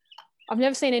 I've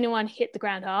never seen anyone hit the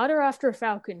ground harder after a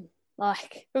Falcon.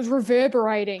 Like, it was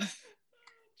reverberating.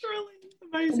 Truly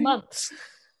amazing. For months.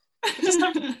 I just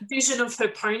have a vision of her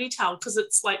ponytail because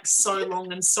it's like so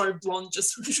long and so blonde,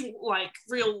 just like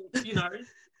real,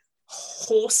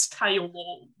 horsetail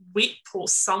or whip or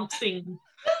something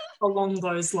along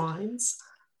those lines.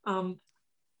 Love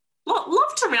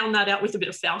to round that out with a bit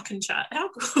of Falcon chat. How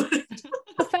good.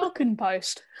 A Falcon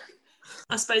post.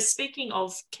 I suppose speaking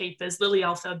of keepers, Lily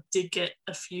Alford did get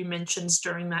a few mentions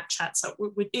during that chat, so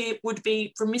it would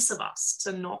be remiss of us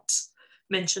to not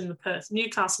mention the Perth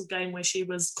Newcastle game where she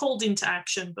was called into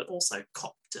action but also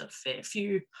copped a fair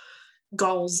few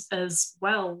goals as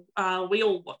well. We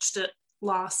all watched it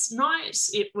last night.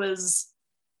 It was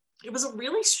a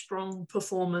really strong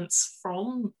performance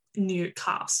from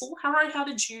Newcastle. Harrow, how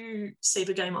did you see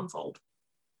the game unfold?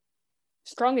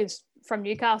 Strong is from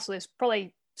Newcastle is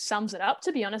probably sums it up,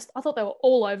 to be honest. I thought they were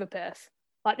all over Perth.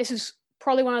 Like, this is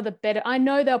probably one of the better, I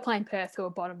know they were playing Perth who are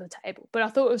bottom of the table, but I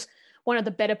thought it was one of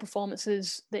the better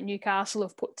performances that Newcastle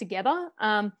have put together.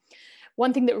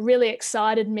 One thing that really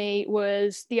excited me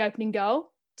was the opening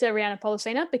goal to Rihanna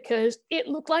Policina because it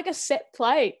looked like a set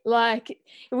play. Like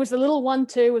it was the little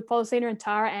 1-2 with Policina and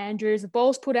Tara Andrews. The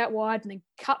ball's put out wide and then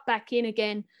cut back in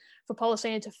again for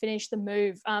Policina to finish the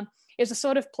move. It was the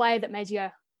sort of play that made you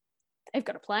go, they've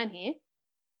got a plan here.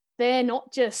 They're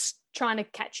not just trying to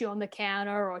catch you on the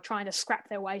counter or trying to scrap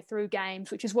their way through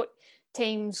games, which is what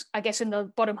teams, I guess, in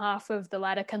the bottom half of the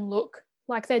ladder can look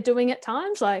like they're doing at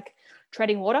times, like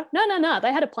treading water. No.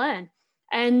 They had a plan.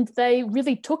 And they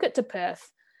really took it to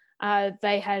Perth.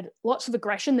 They had lots of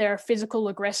aggression. They're a physical,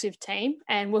 aggressive team.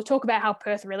 And we'll talk about how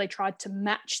Perth really tried to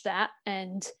match that.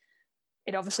 And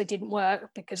it obviously didn't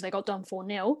work because they got done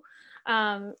 4-0.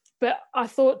 But I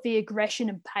thought the aggression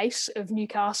and pace of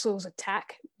Newcastle's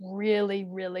attack really,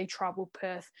 really troubled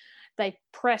Perth. They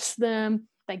pressed them.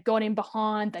 They got in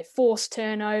behind. They forced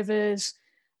turnovers.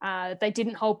 They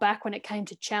didn't hold back when it came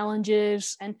to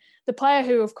challenges. And the player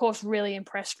who, of course, really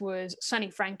impressed was Sonny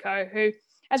Franco, who,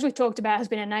 as we've talked about, has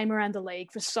been a name around the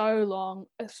league for so long,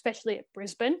 especially at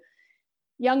Brisbane.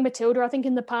 Young Matilda, I think,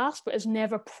 in the past, but has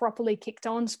never properly kicked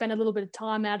on, spent a little bit of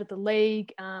time out of the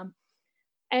league,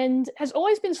 and has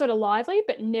always been sort of lively,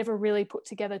 but never really put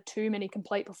together too many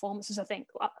complete performances, I think.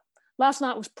 Last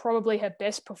night was probably her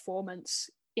best performance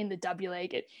in the W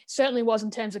League. It certainly was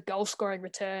in terms of goal scoring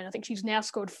return. I think she's now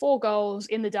scored 4 goals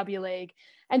in the W League,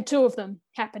 and 2 of them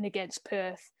happened against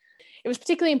Perth. It was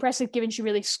particularly impressive given she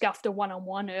really scuffed a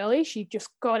one-on-one early. She just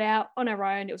got out on her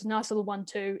own. It was a nice little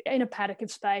 1-2 in a paddock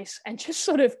of space and just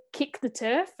sort of kicked the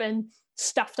turf and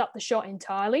stuffed up the shot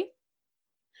entirely.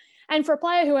 And for a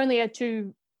player who only had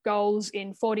 2 goals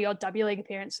in 40-odd W League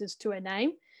appearances to her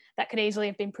name, that could easily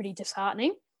have been pretty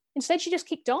disheartening. Instead, she just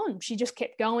kicked on. She just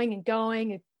kept going and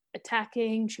going,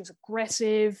 attacking. She was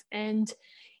aggressive, and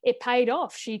it paid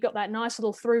off. She got that nice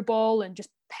little through ball and just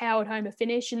powered home a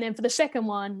finish. And then for the second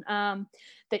one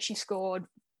that she scored,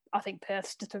 I think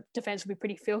Perth's defence will be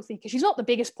pretty filthy because she's not the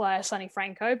biggest player, Sonny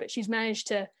Franco, but she's managed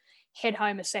to head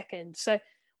home a second. So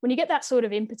when you get that sort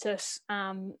of impetus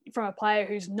from a player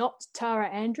who's not Tara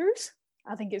Andrews,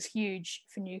 I think it's huge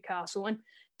for Newcastle. And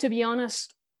to be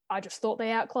honest, I just thought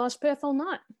they outclassed Perth all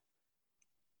night.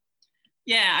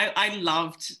 Yeah, I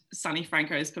loved Sonny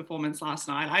Franco's performance last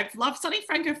night. I've loved Sonny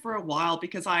Franco for a while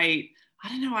because I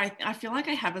don't know, I feel like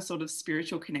I have a sort of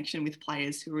spiritual connection with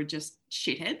players who are just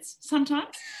shitheads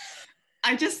sometimes.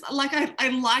 I just like, I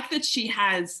like that she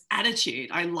has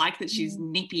attitude. I like that she's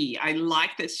nippy. I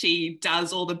like that she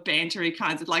does all the bantery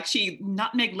kinds of, like, she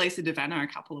nutmegged Lisa Devanna a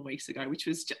couple of weeks ago, which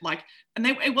was just like, and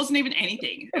it wasn't even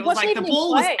anything. It was like the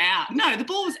ball was out. No, the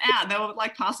ball was out. They were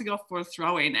like passing it off for a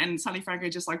throw in, and Sonny Franco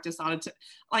just like decided to,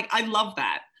 like, I love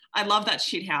that. I love that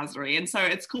shithousery. And so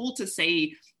it's cool to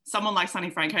see someone like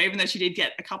Sonny Franco, even though she did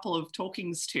get a couple of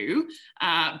talkings to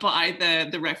by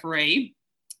the referee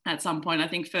at some point, I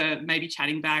think, for maybe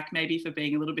chatting back, maybe for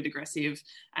being a little bit aggressive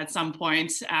at some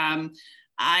point.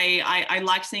 I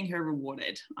like seeing her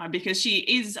rewarded because she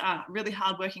is a really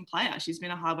hardworking player. She's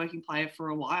been a hardworking player for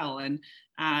a while,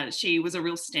 and she was a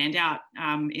real standout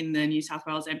in the New South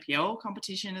Wales NPL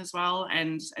competition as well.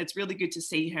 And it's really good to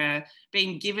see her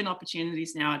being given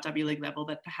opportunities now at W League level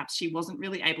that perhaps she wasn't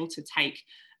really able to take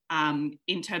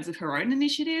in terms of her own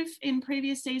initiative in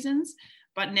previous seasons.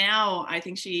 But now I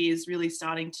think she is really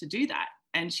starting to do that.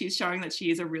 And she's showing that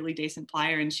she is a really decent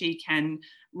player and she can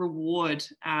reward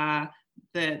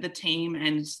the team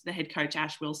and the head coach,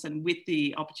 Ash Wilson, with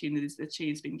the opportunities that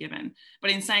she's been given.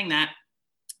 But in saying that,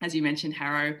 as you mentioned,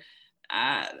 Harrow,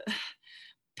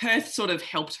 Perth sort of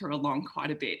helped her along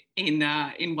quite a bit in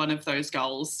one of those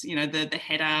goals. You know, the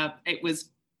header, it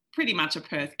was pretty much a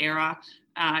Perth error.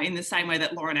 In the same way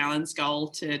that Lauren Allen's goal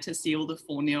to seal the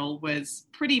 4-0 was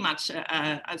pretty much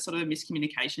a sort of a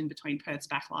miscommunication between Perth's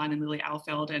backline and Lily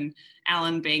Alfeld, and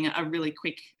Allen, being a really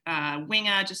quick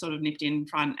winger, just sort of nipped in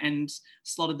front and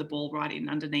slotted the ball right in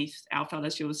underneath Alfeld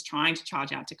as she was trying to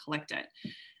charge out to collect it.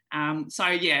 So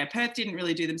yeah, Perth didn't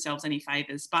really do themselves any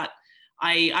favours, but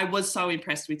I was so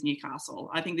impressed with Newcastle.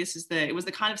 I think it was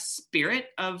the kind of spirit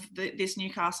of this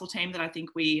Newcastle team that I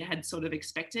think we had sort of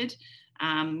expected.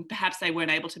 Perhaps they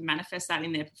weren't able to manifest that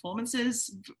in their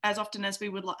performances as often as we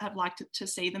would have liked to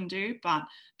see them do, but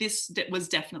this was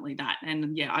definitely that.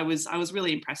 And yeah, I was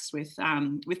really impressed with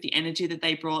the energy that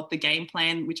they brought, the game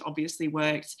plan, which obviously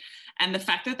worked, and the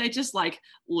fact that they just like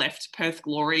left Perth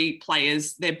Glory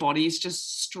players, their bodies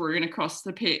just strewn across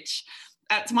the pitch.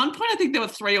 At one point, I think there were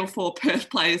 3 or 4 Perth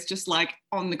players just like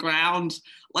on the ground,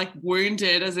 like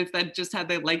wounded, as if they'd just had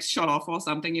their legs shot off or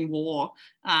something in war.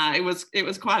 It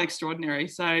was quite extraordinary.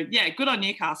 So yeah, good on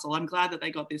Newcastle. I'm glad that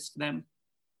they got this for them.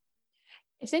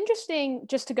 It's interesting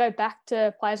just to go back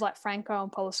to players like Franco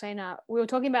and Policina. We were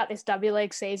talking about this W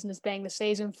League season as being the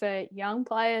season for young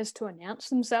players to announce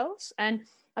themselves. And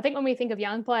I think when we think of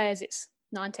young players, it's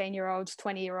 19-year-olds,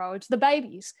 20-year-olds, the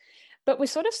babies. But we're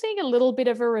sort of seeing a little bit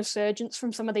of a resurgence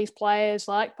from some of these players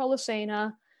like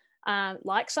Policina,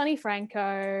 like Sonny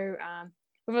Franco.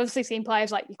 We've obviously seen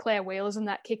players like Claire Wheelers and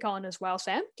that kick on as well,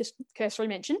 Sam, just cursory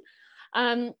mention.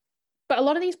 But a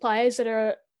lot of these players that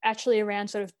are actually around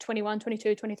sort of 21,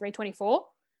 22, 23, 24,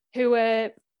 who are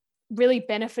really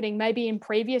benefiting maybe in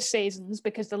previous seasons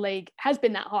because the league has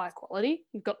been that higher quality.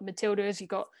 You've got the Matildas, you've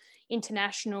got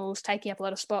internationals taking up a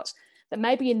lot of spots that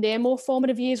maybe in their more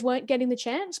formative years weren't getting the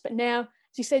chance. But now,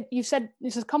 as you've said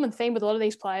this is a common theme with a lot of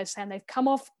these players, and they've come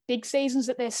off big seasons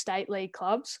at their state league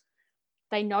clubs.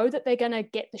 They know that they're going to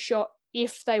get the shot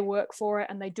if they work for it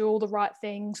and they do all the right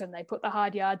things and they put the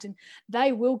hard yards in,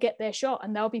 they will get their shot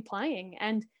and they'll be playing.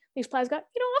 And these players go,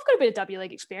 I've got a bit of W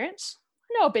League experience.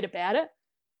 I know a bit about it.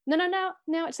 No, now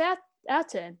it's our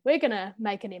turn. We're going to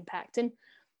make an impact. And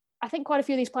I think quite a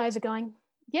few of these players are going,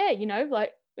 yeah,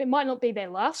 like it might not be their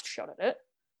last shot at it,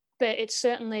 but it's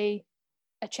certainly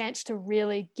a chance to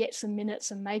really get some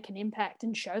minutes and make an impact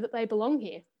and show that they belong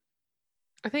here.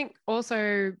 I think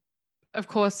also, of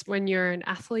course, when you're an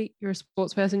athlete, you're a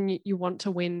sports person, you want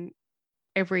to win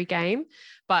every game,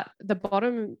 but the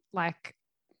bottom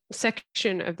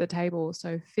section of the table,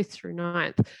 so 5th through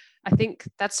 9th, I think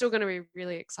that's still going to be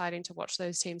really exciting to watch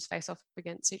those teams face off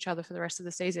against each other for the rest of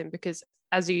the season, because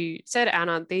as you said,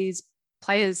 Anna, these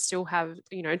players still have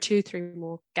 2-3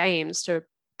 more games to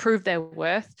prove their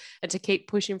worth and to keep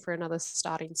pushing for another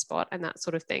starting spot and that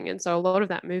sort of thing. And so a lot of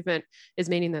that movement is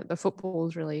meaning that the football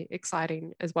is really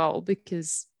exciting as well,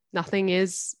 because nothing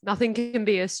can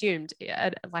be assumed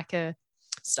at like a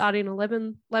starting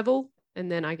 11 level.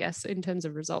 And then I guess in terms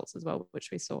of results as well,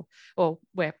 which we saw, or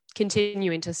we're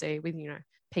continuing to see with,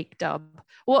 peak dub.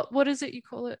 What is it you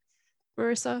call it,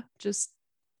 Marissa? Just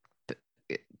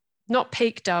not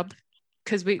peak dub,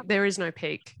 because there is no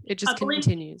peak. It just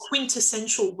continues.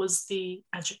 Quintessential was the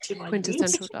adjective I used.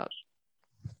 Quintessential dub.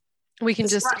 We can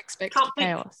just expect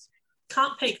chaos.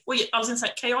 Can't peak. Well, yeah, I was going to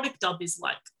say chaotic dub is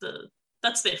like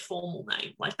that's their formal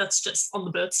name. Like that's just on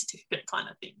the birth certificate kind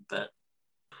of thing. But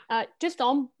just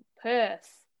on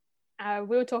Perth,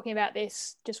 we were talking about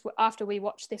this just after we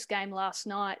watched this game last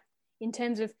night in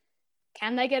terms of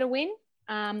can they get a win?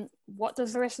 What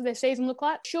does the rest of their season look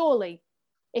like? Surely,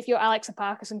 if you're Alex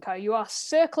Aparkas and co, you are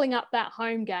circling up that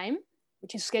home game,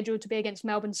 which is scheduled to be against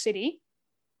Melbourne City,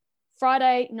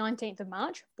 Friday, 19th of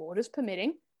March, borders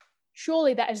permitting.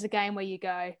 Surely that is the game where you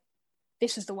go,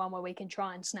 this is the one where we can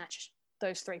try and snatch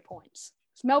those 3 points.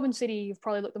 So Melbourne City, you've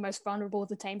probably looked the most vulnerable of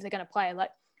the teams they're going to play.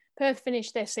 Like Perth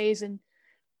finished their season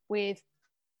with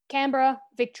Canberra,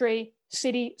 victory,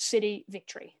 City,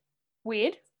 victory.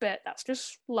 Weird, but that's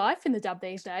just life in the dub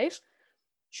these days.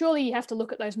 Surely you have to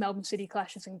look at those Melbourne City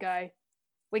clashes and go,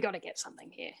 we got to get something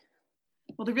here.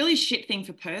 Well, the really shit thing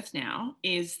for Perth now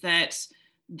is that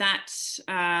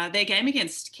their game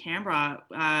against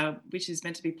Canberra, which is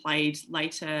meant to be played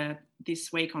later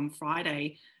this week on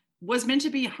Friday, was meant to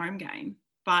be a home game,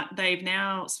 but they've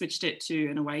now switched it to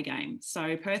an away game.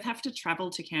 So Perth have to travel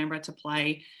to Canberra to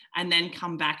play and then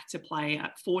come back to play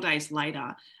 4 days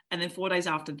later. And then 4 days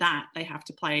after that, they have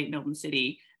to play Melbourne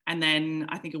City. And then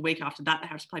I think a week after that, they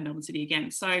have to play Melbourne City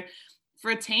again. So for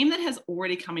a team that has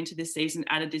already come into this season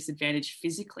at a disadvantage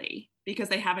physically, because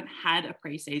they haven't had a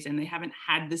preseason, they haven't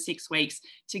had the 6 weeks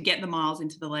to get the miles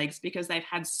into the legs, because they've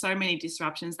had so many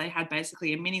disruptions. They had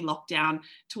basically a mini lockdown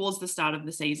towards the start of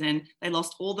the season. They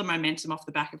lost all the momentum off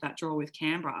the back of that draw with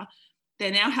Canberra.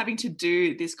 They're now having to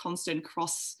do this constant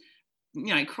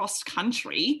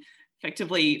cross-country,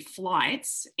 effectively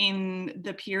flights in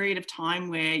the period of time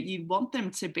where you want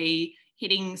them to be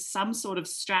hitting some sort of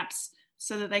straps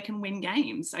so that they can win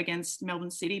games against Melbourne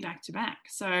City back to back.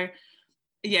 So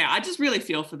yeah, I just really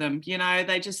feel for them.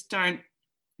 They just don't,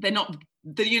 the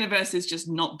universe is just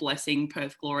not blessing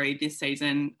Perth Glory this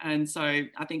season. And so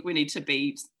I think we need to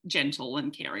be gentle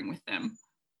and caring with them.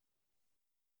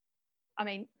 I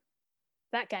mean,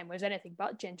 that game was anything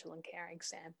but gentle and caring,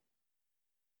 Sam.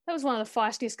 That was one of the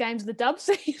feistiest games of the dub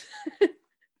season.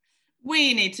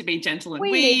 We need to be gentle and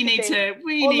we need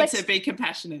to be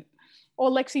compassionate. Or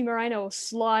Lexi Moreno will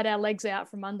slide our legs out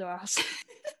from under us.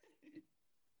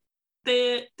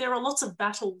 There are lots of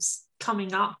battles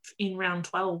coming up in round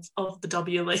 12 of the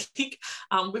W League.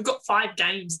 We've got 5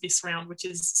 games this round, which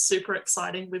is super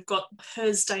exciting. We've got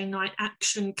Thursday night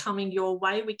action coming your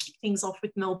way. We kick things off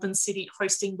with Melbourne City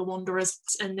hosting the Wanderers,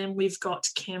 and then we've got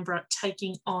Canberra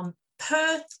taking on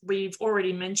Perth, we've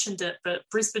already mentioned it, but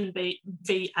Brisbane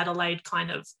v Adelaide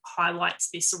kind of highlights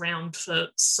this round for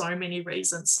so many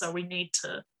reasons. So we need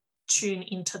to tune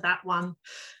into that one.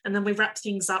 And then we wrap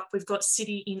things up. We've got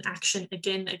City in action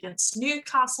again against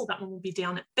Newcastle. That one will be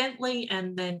down at Bentley,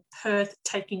 and then Perth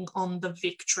taking on the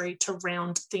Victory to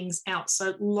round things out.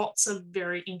 So lots of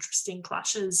very interesting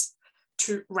clashes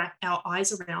to wrap our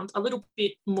eyes around. A little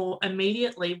bit more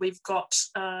immediately, we've got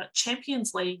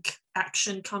Champions League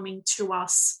action coming to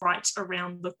us right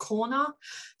around the corner.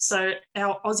 So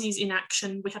our Aussies in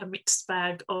action, we had a mixed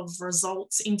bag of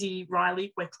results. Indy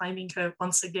Riley, we're claiming her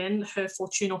once again. Her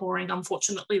Fortuna Whoring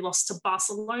unfortunately lost to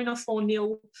Barcelona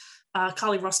 4-0.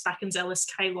 Carly Ross-Backen's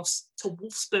LSK lost to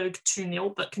Wolfsburg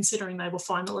 2-0, but considering they were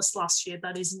finalists last year,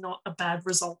 that is not a bad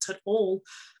result at all.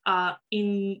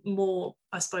 In more,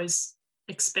 I suppose,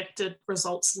 expected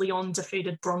results, Lyon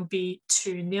defeated Brøndby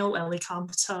 2-0. Ellie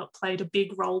Carpenter played a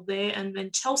big role there. And then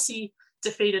Chelsea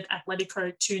defeated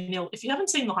Atletico 2-0. If you haven't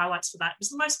seen the highlights for that, it was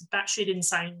the most batshit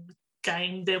insane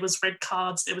game. There was red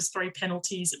cards, there was 3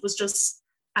 penalties. It was just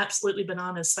absolutely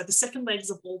bananas. So the second legs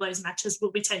of all those matches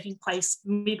will be taking place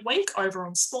midweek over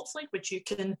on Sportsleague, which you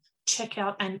can check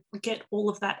out and get all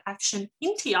of that action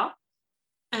into you.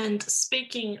 And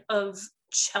speaking of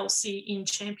Chelsea in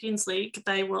Champions League,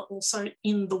 they were also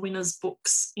in the winners'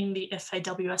 books in the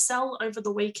FAWSL over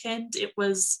the weekend. It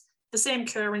was the Sam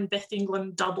Kerr and Beth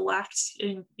England double act,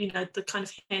 in, the kind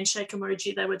of handshake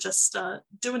emoji. They were just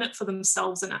doing it for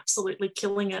themselves and absolutely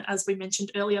killing it. As we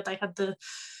mentioned earlier, they had the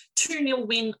 2-0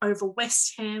 win over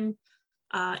West Ham.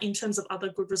 In terms of other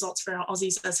good results for our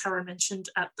Aussies, as Harrow mentioned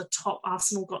at the top,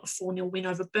 Arsenal got a 4-0 win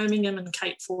over Birmingham, and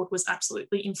Kate Ford was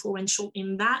absolutely influential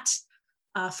in that.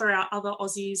 For our other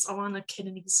Aussies, Alana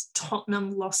Kennedy's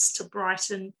Tottenham lost to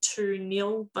Brighton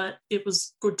 2-0, but it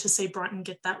was good to see Brighton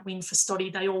get that win for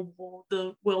Stoddy. They all wore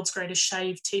the World's Greatest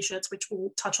Shave t-shirts, which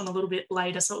we'll touch on a little bit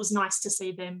later. So it was nice to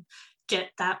see them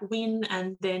get that win.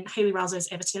 And then Hayley Raso's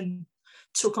Everton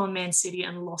took on Man City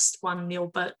and lost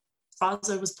 1-0, but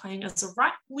Raso was playing as a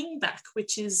right wing back,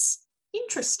 which is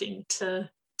interesting to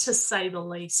say the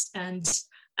least. And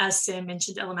as Sam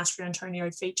mentioned, Ella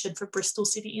Mastroantonio featured for Bristol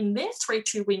City in their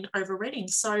 3-2 win over Reading.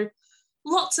 So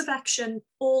lots of action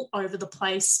all over the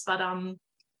place. But on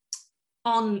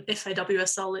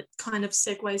FAWSL, it kind of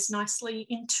segues nicely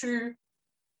into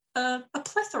a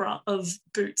plethora of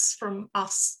boots from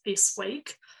us this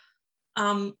week.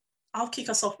 I'll kick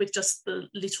us off with just the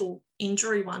little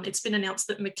injury one. It's been announced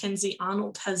that Mackenzie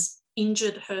Arnold has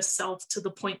injured herself to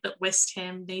the point that West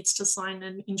Ham needs to sign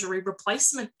an injury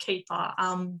replacement keeper.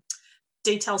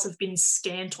 Details have been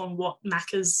scant on what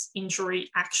Macca's injury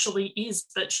actually is,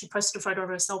 but she posted a photo of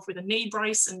herself with a knee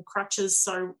brace and crutches,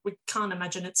 so we can't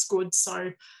imagine it's good.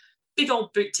 So big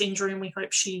old boot injury, and we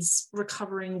hope she's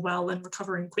recovering well and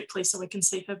recovering quickly so we can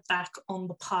see her back on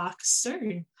the park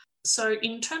soon. So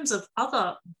in terms of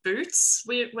other boots,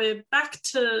 we're back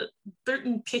to boot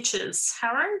and pitches.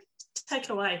 Harrow, take it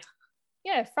away.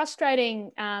 Yeah,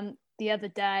 frustrating the other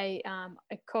day.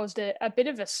 It caused a bit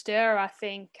of a stir, I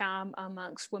think,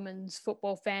 amongst women's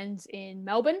football fans in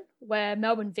Melbourne, where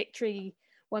Melbourne Victory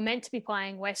were meant to be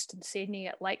playing Western Sydney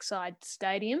at Lakeside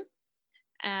Stadium,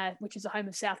 which is the home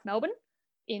of South Melbourne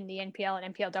in the NPL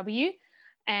and NPLW.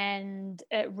 And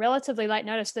at relatively late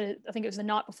notice, I think it was the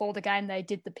night before the game, they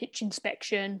did the pitch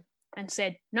inspection and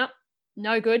said, nope,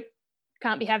 no good,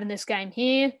 can't be having this game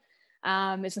here.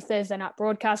 It's a Thursday night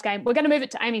broadcast game. We're going to move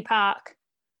it to Amy Park.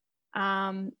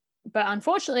 But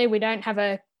unfortunately, we don't have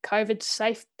a COVID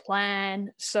safe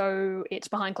plan, so it's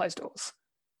behind closed doors.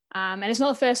 And it's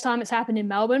not the first time it's happened in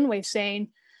Melbourne. We've seen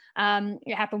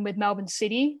it happen with Melbourne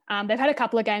City. They've had a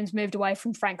couple of games moved away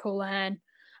from Frank Houlihan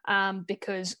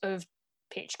because of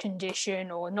pitch condition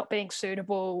or not being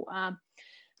suitable.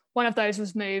 One of those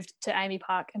was moved to Amy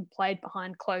Park and played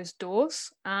behind closed doors.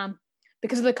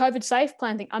 Because of the COVID safe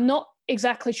plan thing. I'm not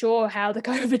exactly sure how the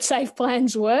COVID safe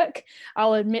plans work.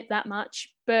 I'll admit that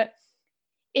much, but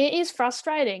it is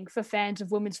frustrating for fans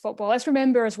of women's football. Let's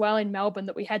remember as well in Melbourne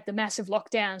that we had the massive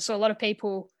lockdown. So a lot of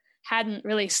people hadn't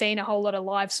really seen a whole lot of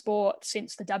live sport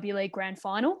since the W League Grand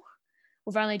Final.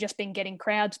 We've only just been getting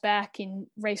crowds back in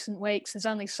recent weeks. There's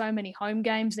only so many home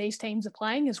games these teams are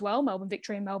playing as well, Melbourne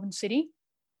Victory and Melbourne City.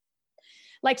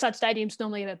 Lakeside Stadium's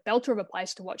normally a belter of a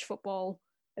place to watch football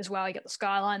as well. You got the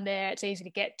skyline there, it's easy to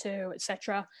get to,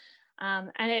 etc.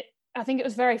 I think it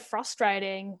was very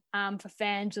frustrating for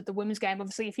fans of the women's game.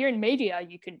 Obviously, if you're in media,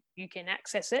 you can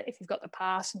access it if you've got the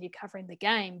pass and you're covering the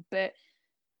game, but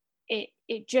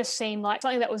it just seemed like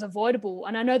something that was avoidable.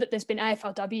 And I know that there's been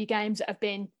AFLW games that have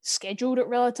been scheduled at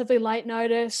relatively late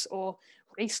notice, or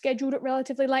rescheduled at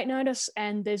relatively late notice,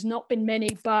 and there's not been many,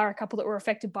 bar a couple that were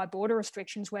affected by border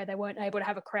restrictions where they weren't able to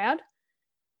have a crowd.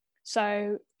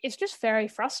 So it's just very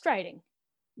frustrating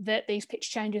that these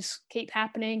pitch changes keep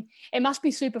happening. It must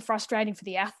be super frustrating for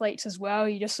the athletes as well.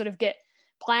 You just sort of get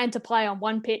planned to play on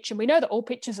one pitch, and we know that all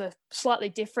pitches are slightly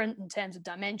different in terms of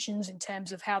dimensions, in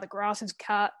terms of how the grass is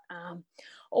cut,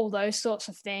 all those sorts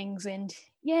of things. And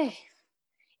yeah,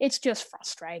 it's just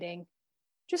frustrating.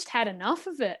 Just had enough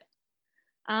of it.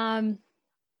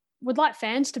 Would like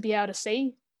fans to be able to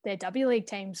see their W League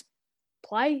teams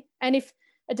play. And if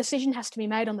a decision has to be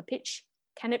made on the pitch,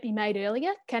 can it be made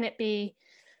earlier? Can it be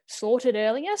sorted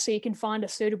earlier so you can find a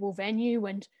suitable venue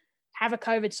and have a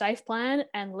COVID safe plan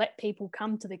and let people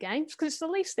come to the games? Because it's the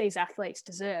least these athletes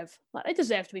deserve. Like, they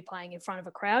deserve to be playing in front of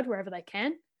a crowd wherever they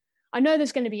can. I know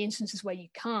there's going to be instances where you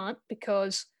can't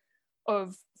because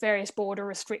of various border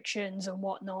restrictions and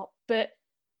whatnot, but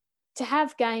to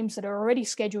have games that are already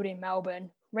scheduled in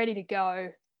Melbourne, ready to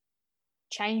go,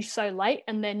 change so late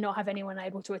and then not have anyone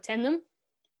able to attend them,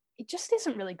 it just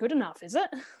isn't really good enough, is it?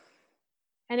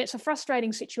 And it's a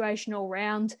frustrating situation all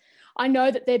round. I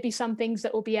know that there'd be some things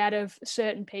that will be out of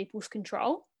certain people's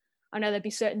control. I know there'd be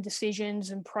certain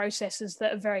decisions and processes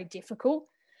that are very difficult,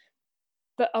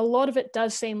 but a lot of it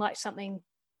does seem like something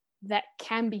that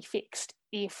can be fixed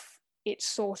if it's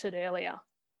sorted earlier.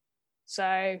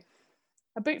 So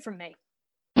a boot from me.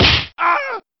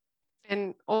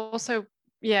 And also,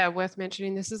 yeah, worth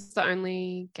mentioning, this is the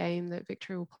only game that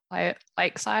Victory will play at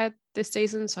Lakeside this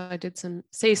season. So I did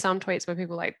see some tweets where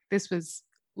people were like, this was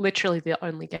literally the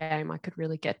only game I could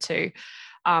really get to,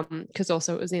 because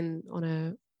also it was on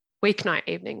a weeknight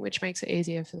evening, which makes it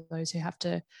easier for those who have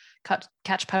to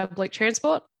catch public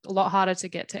transport. A lot harder to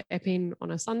get to Epping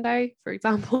on a Sunday, for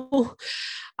example,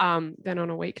 than on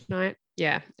a weeknight.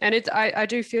 Yeah, and I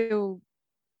do feel,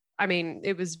 I mean,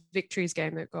 it was Victory's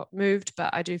game that got moved,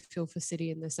 but I do feel for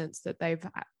City in the sense that they've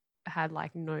had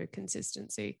like no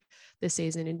consistency this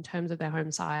season in terms of their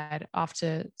home side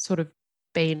after sort of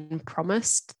being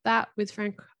promised that with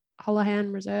Frank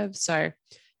Holohan reserve. So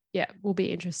yeah, will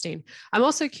be interesting. I'm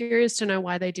also curious to know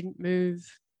why they didn't move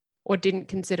or didn't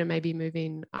consider maybe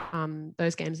moving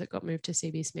those games that got moved to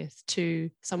CB Smith to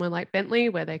somewhere like Bentley,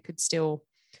 where they could still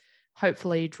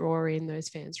hopefully draw in those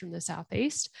fans from the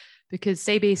southeast, because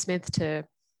CB Smith to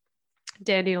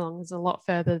Dandenong is a lot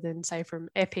further than, say, from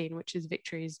Epping, which is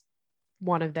Victory's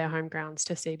one of their home grounds,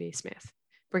 to CB Smith,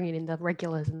 bringing in the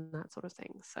regulars and that sort of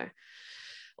thing. So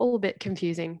all a bit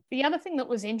confusing. The other thing that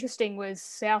was interesting was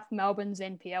South Melbourne's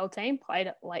NPL team played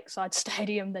at Lakeside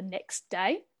Stadium the next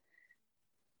day.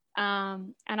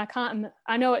 And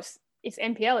I know it's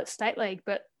NPL, it's State League,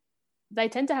 but they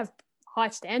tend to have high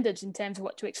standards in terms of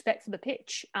what to expect for the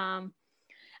pitch. And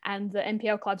the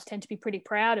NPL clubs tend to be pretty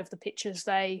proud of the pitches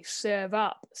they serve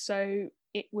up. So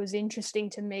it was interesting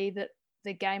to me that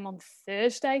the game on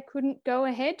Thursday couldn't go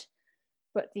ahead,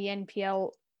 but the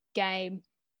NPL game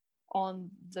on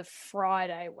the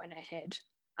Friday went ahead.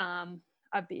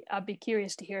 I'd be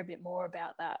curious to hear a bit more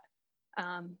about that.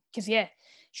 Because,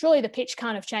 surely the pitch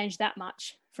can't have changed that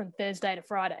much from Thursday to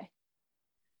Friday.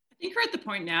 I think we're at the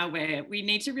point now where we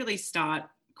need to really start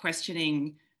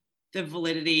questioning the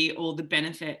validity or the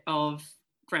benefit of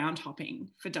ground hopping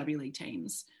for W League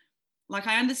teams. Like,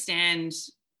 I understand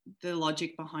the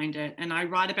logic behind it, and I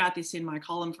write about this in my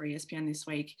column for ESPN this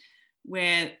week,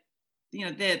 where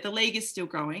the league is still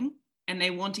growing and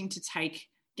they're wanting to take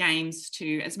games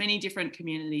to as many different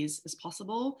communities as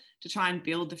possible to try and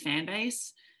build the fan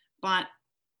base. But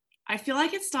I feel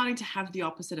like it's starting to have the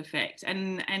opposite effect,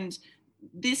 and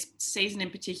this season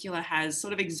in particular has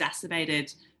sort of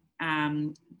exacerbated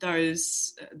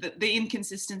the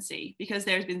inconsistency, because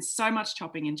there's been so much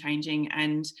chopping and changing,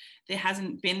 and there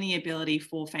hasn't been the ability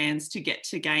for fans to get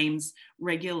to games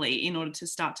regularly in order to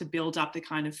start to build up the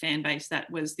kind of fan base that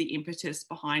was the impetus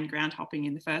behind ground hopping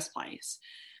in the first place.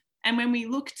 And when we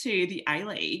look to the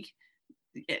A-League,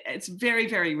 it's very,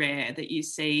 very rare that you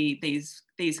see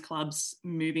these clubs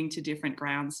moving to different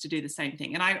grounds to do the same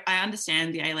thing. And I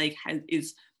understand the A-League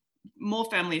is more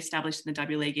firmly established than the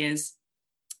W League is,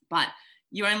 but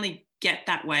you only get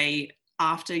that way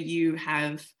after you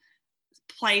have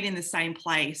played in the same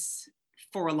place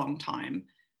for a long time.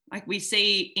 Like we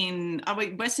see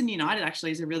Western United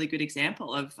actually is a really good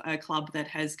example of a club that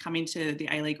has come into the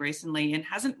A-League recently and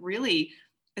hasn't really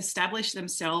established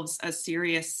themselves a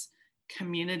serious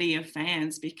community of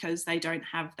fans because they don't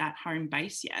have that home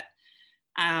base yet.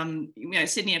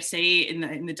 Sydney FC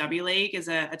in the W League is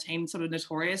a team sort of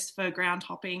notorious for ground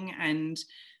hopping, and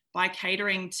by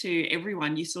catering to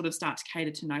everyone, you sort of start to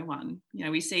cater to no one. You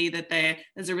know, we see that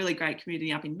there's a really great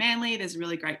community up in Manly. There's a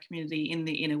really great community in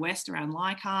the inner west around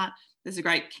Leichhardt. There's a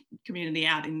great community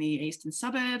out in the eastern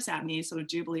suburbs, out near sort of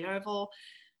Jubilee Oval.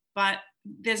 But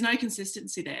there's no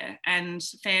consistency there. And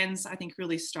fans, I think,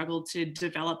 really struggle to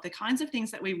develop the kinds of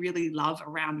things that we really love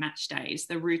around match days,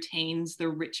 the routines, the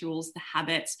rituals, the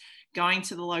habits, going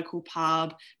to the local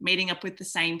pub, meeting up with the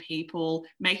same people,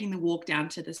 making the walk down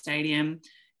to the stadium.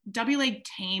 W League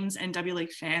teams and W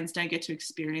League fans don't get to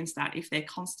experience that if they're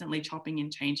constantly chopping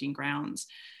and changing grounds.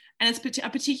 And it's a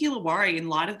particular worry in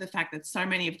light of the fact that so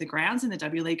many of the grounds in the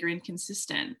W League are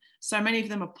inconsistent. So many of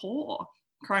them are poor.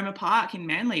 Cromer Park in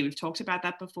Manly, we've talked about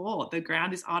that before. The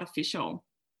ground is artificial.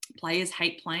 Players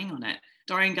hate playing on it.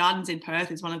 Dorrien Gardens in Perth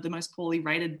is one of the most poorly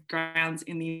rated grounds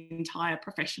in the entire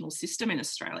professional system in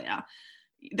Australia.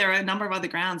 There are a number of other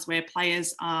grounds where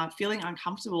players are feeling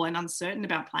uncomfortable and uncertain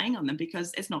about playing on them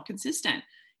because it's not consistent.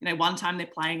 You know, one time they're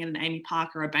playing at an Amy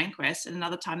Park or a Bankwest, and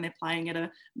another time they're playing at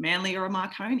a Manly or a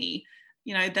Marconi.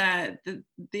 You know,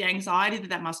 the anxiety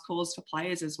that must cause for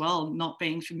players as well, not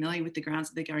being familiar with the grounds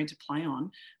that they're going to play on,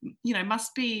 you know,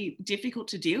 must be difficult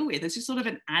to deal with. It's just sort of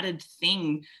an added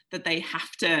thing that they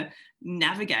have to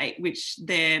navigate, which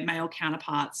their male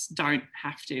counterparts don't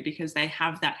have to, because they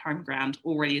have that home ground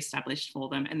already established for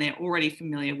them and they're already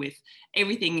familiar with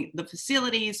everything, the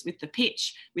facilities, with the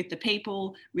pitch, with the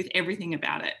people, with everything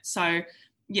about it. So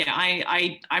yeah,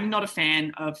 I'm not a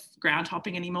fan of ground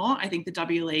hopping anymore. I think the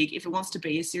W League, if it wants to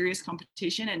be a serious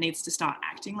competition, it needs to start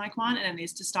acting like one, and it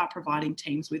needs to start providing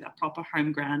teams with a proper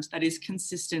home ground that is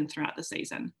consistent throughout the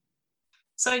season.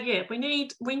 So yeah, we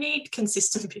need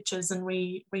consistent pitches, and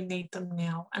we need them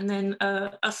now. And then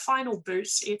a final boot.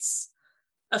 It's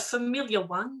a familiar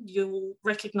one. You'll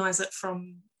recognise it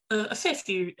from a fair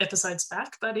few episodes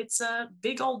back, but it's a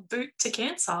big old boot to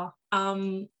cancer.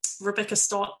 Rebecca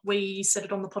Stott, we said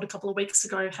it on the pod a couple of weeks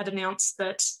ago, had announced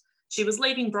that she was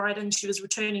leaving Brighton, she was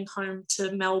returning home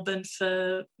to Melbourne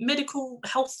for medical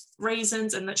health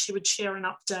reasons, and that she would share an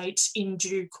update in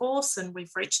due course. And we've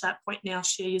reached that point now.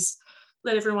 She's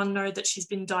let everyone know that she's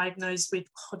been diagnosed with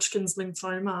Hodgkin's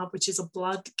lymphoma, which is a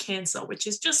blood cancer, which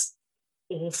is just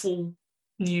awful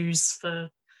news for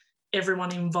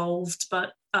everyone involved.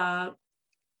 But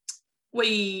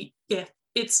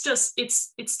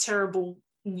it's terrible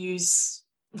news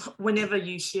whenever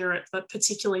you hear it, but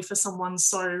particularly for someone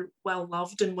so well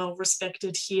loved and well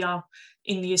respected here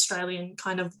in the Australian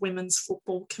kind of women's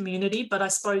football community. But I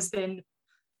suppose then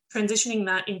transitioning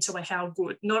that into a how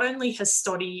good, not only has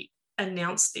Stoddy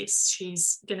announced this,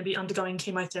 she's going to be undergoing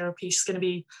chemotherapy, she's going to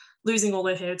be losing all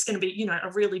her hair, it's going to be, you know,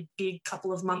 a really big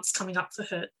couple of months coming up for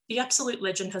her. The absolute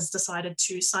legend has decided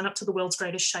to sign up to the World's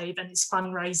Greatest Shave and is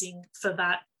fundraising for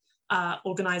that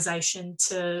organisation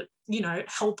to, you know,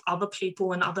 help other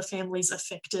people and other families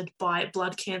affected by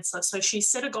blood cancer. So she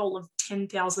set a goal of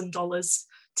 $10,000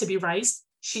 to be raised.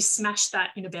 She smashed that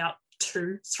in about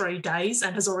 2-3 days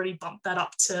and has already bumped that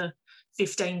up to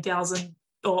 15,000,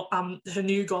 or her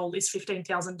new goal is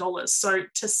 $15,000. So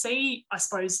to see, I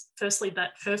suppose, firstly,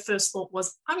 that her first thought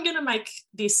was, I'm going to make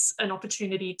this an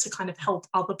opportunity to kind of help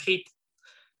other people.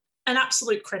 An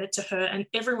absolute credit to her, and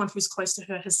everyone who's close to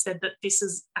her has said that this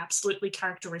is absolutely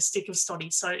characteristic of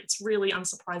Stoddy. So it's really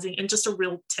unsurprising and just a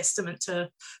real testament to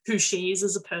who she is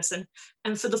as a person.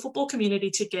 And for the football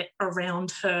community to get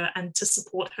around her and to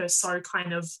support her so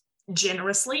kind of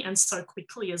generously and so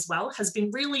quickly as well has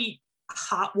been really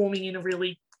heartwarming in a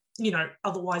really, you know,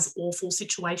 otherwise awful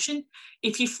situation.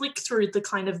 If you flick through the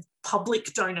kind of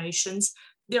public donations,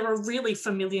 there are really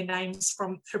familiar names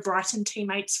from her Brighton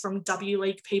teammates, from W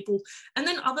League people, and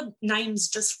then other names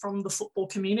just from the football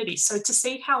community. So to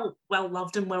see how well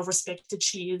loved and well respected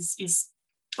she is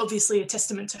obviously a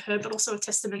testament to her, but also a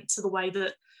testament to the way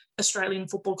that Australian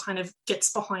football kind of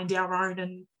gets behind our own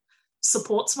and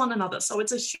supports one another. So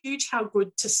it's a huge how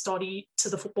good to Stoddy, to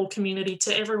the football community,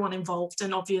 to everyone involved.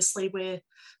 And obviously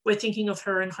we're thinking of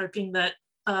her and hoping that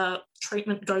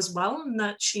treatment goes well and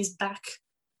that she's back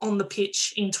on the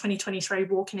pitch in 2023,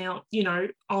 walking out, you know,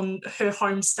 on her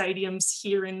home stadiums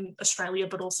here in Australia,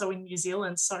 but also in New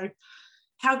Zealand. So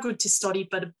how good to Stoddy,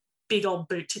 but a big old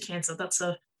boot to cancer. That's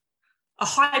a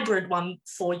hybrid one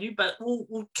for you, but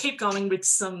we'll keep going with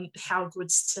some how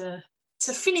goods to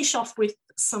finish off with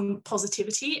some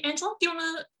positivity. Angela, do you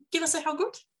want to give us a how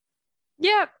good?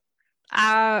 Yeah.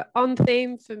 On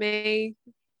theme for me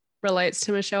relates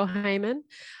to Michelle Heyman.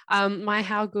 My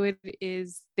how good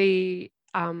is the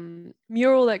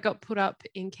mural that got put up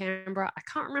in Canberra. I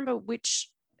can't remember which,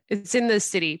 it's in the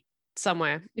city,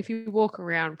 somewhere. If you walk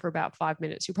around for about 5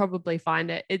 minutes, you'll probably find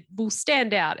it. It will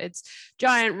stand out. It's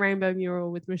giant rainbow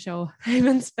mural with Michelle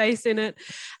Heyman's face in it.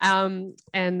 And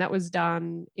that was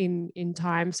done in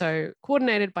time. So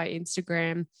coordinated by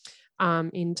Instagram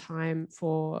in time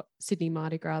for Sydney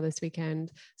Mardi Gras this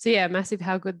weekend. So yeah, massive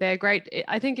how good they're. Great.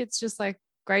 I think it's just like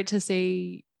great to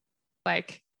see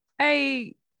like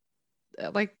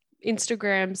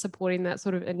Instagram supporting that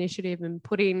sort of initiative and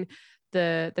putting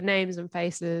the names and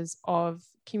faces of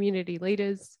community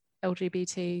leaders,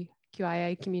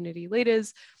 LGBTQIA community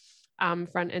leaders,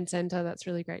 front and center. That's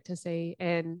really great to see.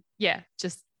 And yeah,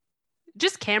 just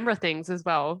Canberra things as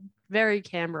well. Very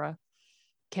Canberra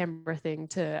thing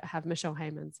to have Michelle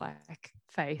Heyman's like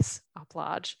face up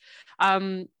large.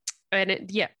 And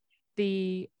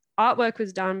the artwork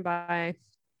was done by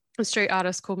a street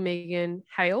artist called Megan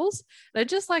Hales. And I'd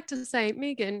just like to say,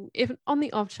 Megan, if on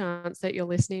the off chance that you're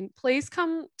listening, please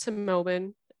come to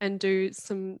Melbourne and do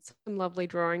some lovely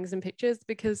drawings and pictures,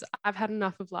 because I've had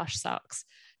enough of Lush Sucks.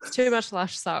 It's too much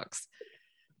Lush Sucks.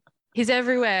 He's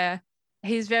everywhere.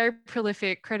 He's very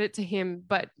prolific, credit to him,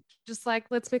 but just like,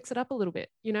 let's mix it up a little bit,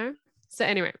 you know? So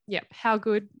anyway, yeah, how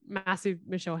good, massive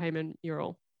Michelle Heyman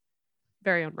mural.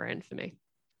 Very on brand for me.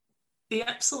 The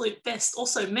absolute best.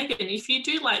 Also, Megan, if you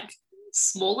do like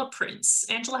smaller prints,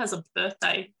 Angela has a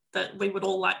birthday that we would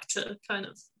all like to kind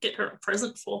of get her a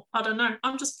present for. I don't know.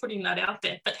 I'm just putting that out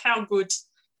there. But how good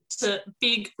to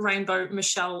big rainbow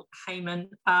Michelle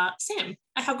Heyman. Sam,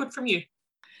 how good from you?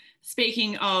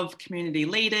 Speaking of community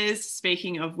leaders,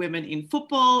 speaking of women in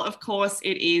football, of course,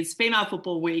 it is Female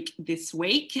Football Week this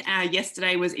week.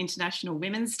 Yesterday was International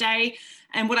Women's Day.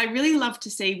 And what I really loved to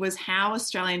see was how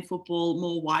Australian football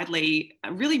more widely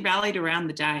really rallied around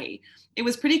the day. It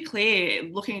was pretty clear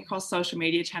looking across social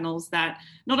media channels that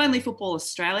not only Football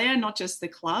Australia, not just the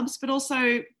clubs, but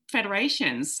also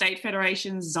federations, state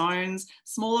federations, zones,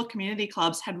 smaller community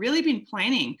clubs had really been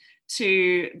planning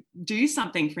to do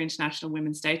something for International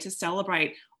Women's Day to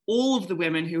celebrate all of the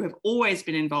women who have always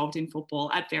been involved in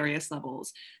football at various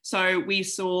levels. So we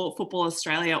saw Football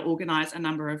Australia organise a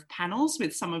number of panels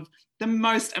with some of the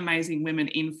most amazing women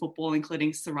in football,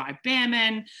 including Sarai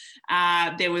Behrman.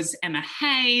 There was Emma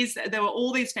Hayes. There were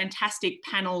all these fantastic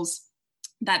panels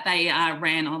that they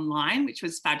ran online, which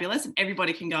was fabulous, and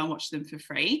everybody can go and watch them for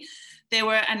free. There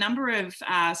were a number of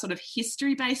sort of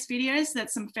history-based videos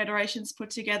that some federations put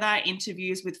together,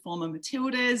 interviews with former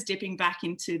Matildas, dipping back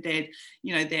into their,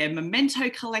 their memento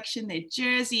collection, their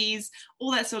jerseys,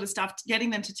 all that sort of stuff, getting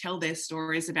them to tell their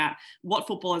stories about what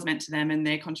football has meant to them and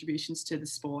their contributions to the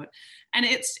sport. And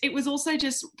it was also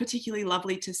just particularly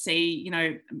lovely to see,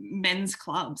 men's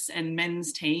clubs and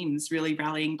men's teams really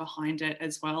rallying behind it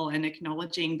as well, and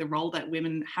acknowledging the role that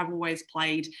women have always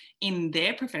played in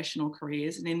their professional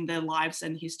careers and in their lives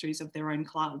and histories of their own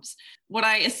clubs. What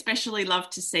I especially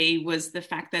loved to see was the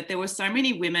fact that there were so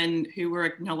many women who were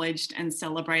acknowledged and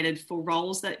celebrated for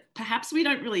roles that perhaps we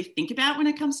don't really think about when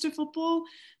it comes to football.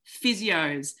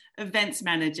 Physios, events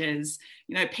managers,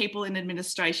 people in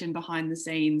administration behind the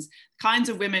scenes, kinds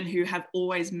of women who have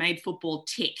always made football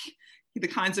tick, the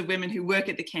kinds of women who work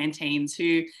at the canteens,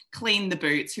 who clean the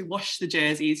boots, who wash the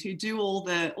jerseys, who do all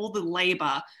the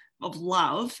labour of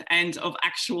love and of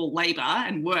actual labour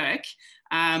and work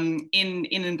in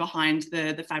and behind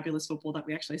the fabulous football that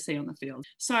we actually see on the field.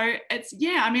 So it's,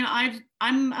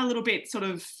 I'm a little bit sort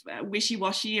of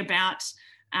wishy-washy about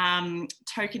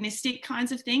tokenistic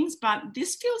kinds of things, but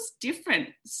this feels different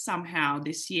somehow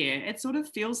this year. It sort of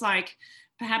feels like,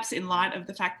 perhaps in light of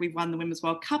the fact we've won the Women's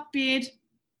World Cup bid,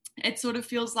 it sort of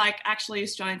feels like actually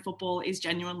Australian football is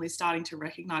genuinely starting to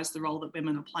recognise the role that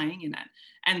women are playing in it,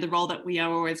 and the role that we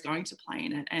are always going to play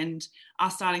in it, and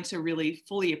are starting to really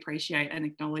fully appreciate and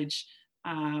acknowledge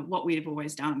what we have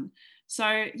always done.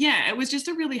 So, yeah, it was just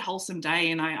a really wholesome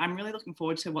day, and I'm really looking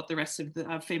forward to what the rest of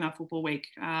the Female Football Week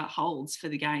holds for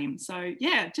the game. So,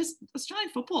 yeah, just Australian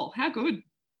football. How good.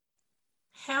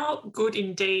 How good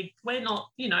indeed. We're not,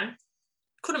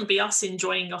 couldn't be us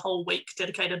enjoying a whole week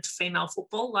dedicated to female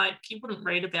football. Like, you wouldn't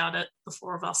read about it, the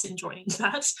four of us enjoying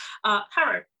that.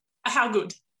 Harrow, how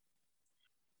good?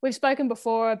 We've spoken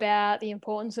before about the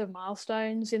importance of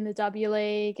milestones in the W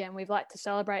League, and we've liked to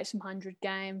celebrate some 100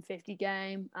 game, 50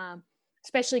 game,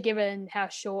 especially given how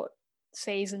short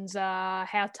seasons are,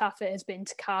 how tough it has been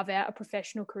to carve out a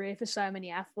professional career for so many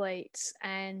athletes.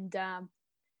 And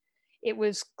it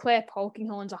was Claire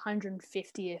Polkinghorne's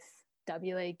 150th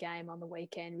W League game on the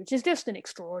weekend, which is just an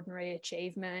extraordinary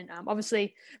achievement.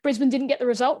 Obviously, Brisbane didn't get the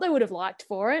result they would have liked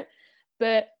for it,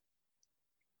 but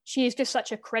she is just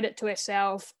such a credit to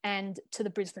herself and to the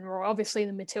Brisbane Roar, obviously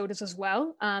the Matildas as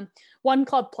well. One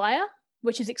club player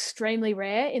which is extremely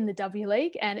rare in the W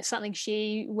League, and it's something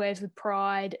she wears with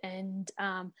pride and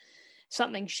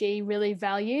something she really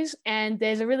values. And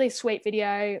there's a really sweet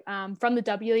video from the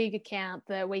W League account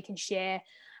that we can share.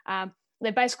 They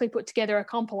basically put together a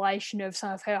compilation of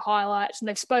some of her highlights, and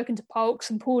they've spoken to Polks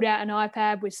and pulled out an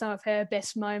iPad with some of her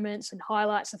best moments and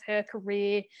highlights of her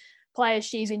career, players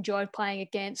she's enjoyed playing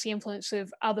against, the influence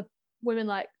of other women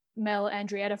like Mel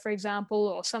Andrietta, for example,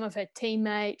 or some of her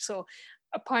teammates or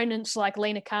opponents like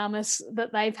Lena Karmas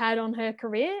that they've had on her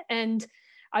career. And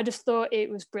I just thought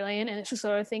it was brilliant, and it's the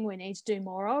sort of thing we need to do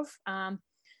more of.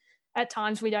 At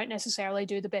times we don't necessarily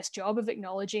do the best job of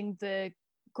acknowledging the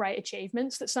great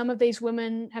achievements that some of these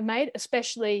women have made,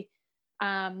 especially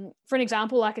for an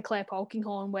example like a Claire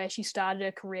Polkinghorne, where she started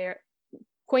her career at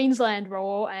Queensland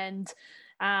Raw, and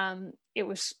it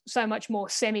was so much more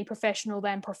semi-professional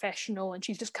than professional, and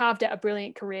she's just carved out a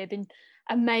brilliant career, been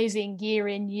amazing year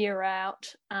in, year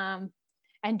out, and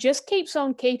just keeps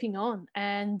on keeping on.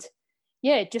 And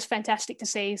yeah, just fantastic to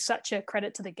see such a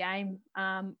credit to the game,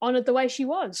 honoured the way she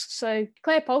was. So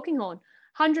Claire Polkinghorne,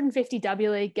 150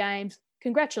 W League games,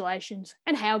 congratulations,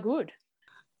 and how good.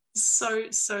 So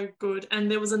good. And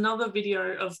there was another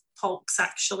video of Polks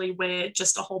actually where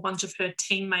just a whole bunch of her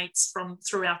teammates from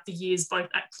throughout the years, both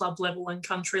at club level and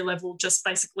country level, just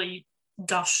basically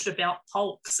gushed about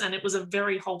Polks, and it was a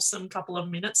very wholesome couple of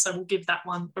minutes. So we'll give that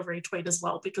one a retweet as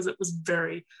well, because it was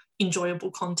very enjoyable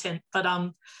content. But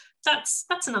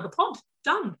that's another pod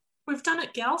done. We've done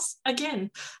it, gals.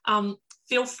 Again,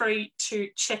 feel free to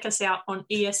check us out on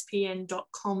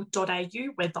espn.com.au.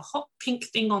 We're the hot pink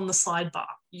thing on the sidebar.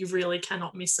 You really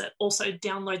cannot miss it. Also,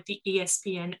 download the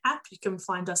ESPN app. You can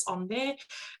find us on there.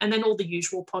 And then all the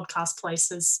usual podcast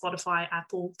places, Spotify,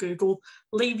 Apple, Google.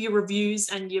 Leave your reviews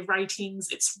and your ratings.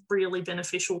 It's really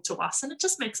beneficial to us, and it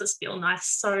just makes us feel nice.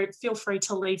 So feel free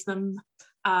to leave them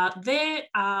there.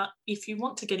 If you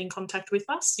want to get in contact with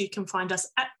us, you can find us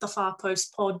at the Far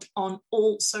Post Pod on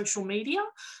all social media.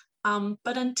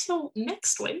 But until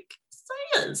next week,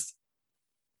 see yous.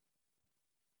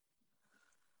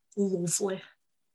 Lovely.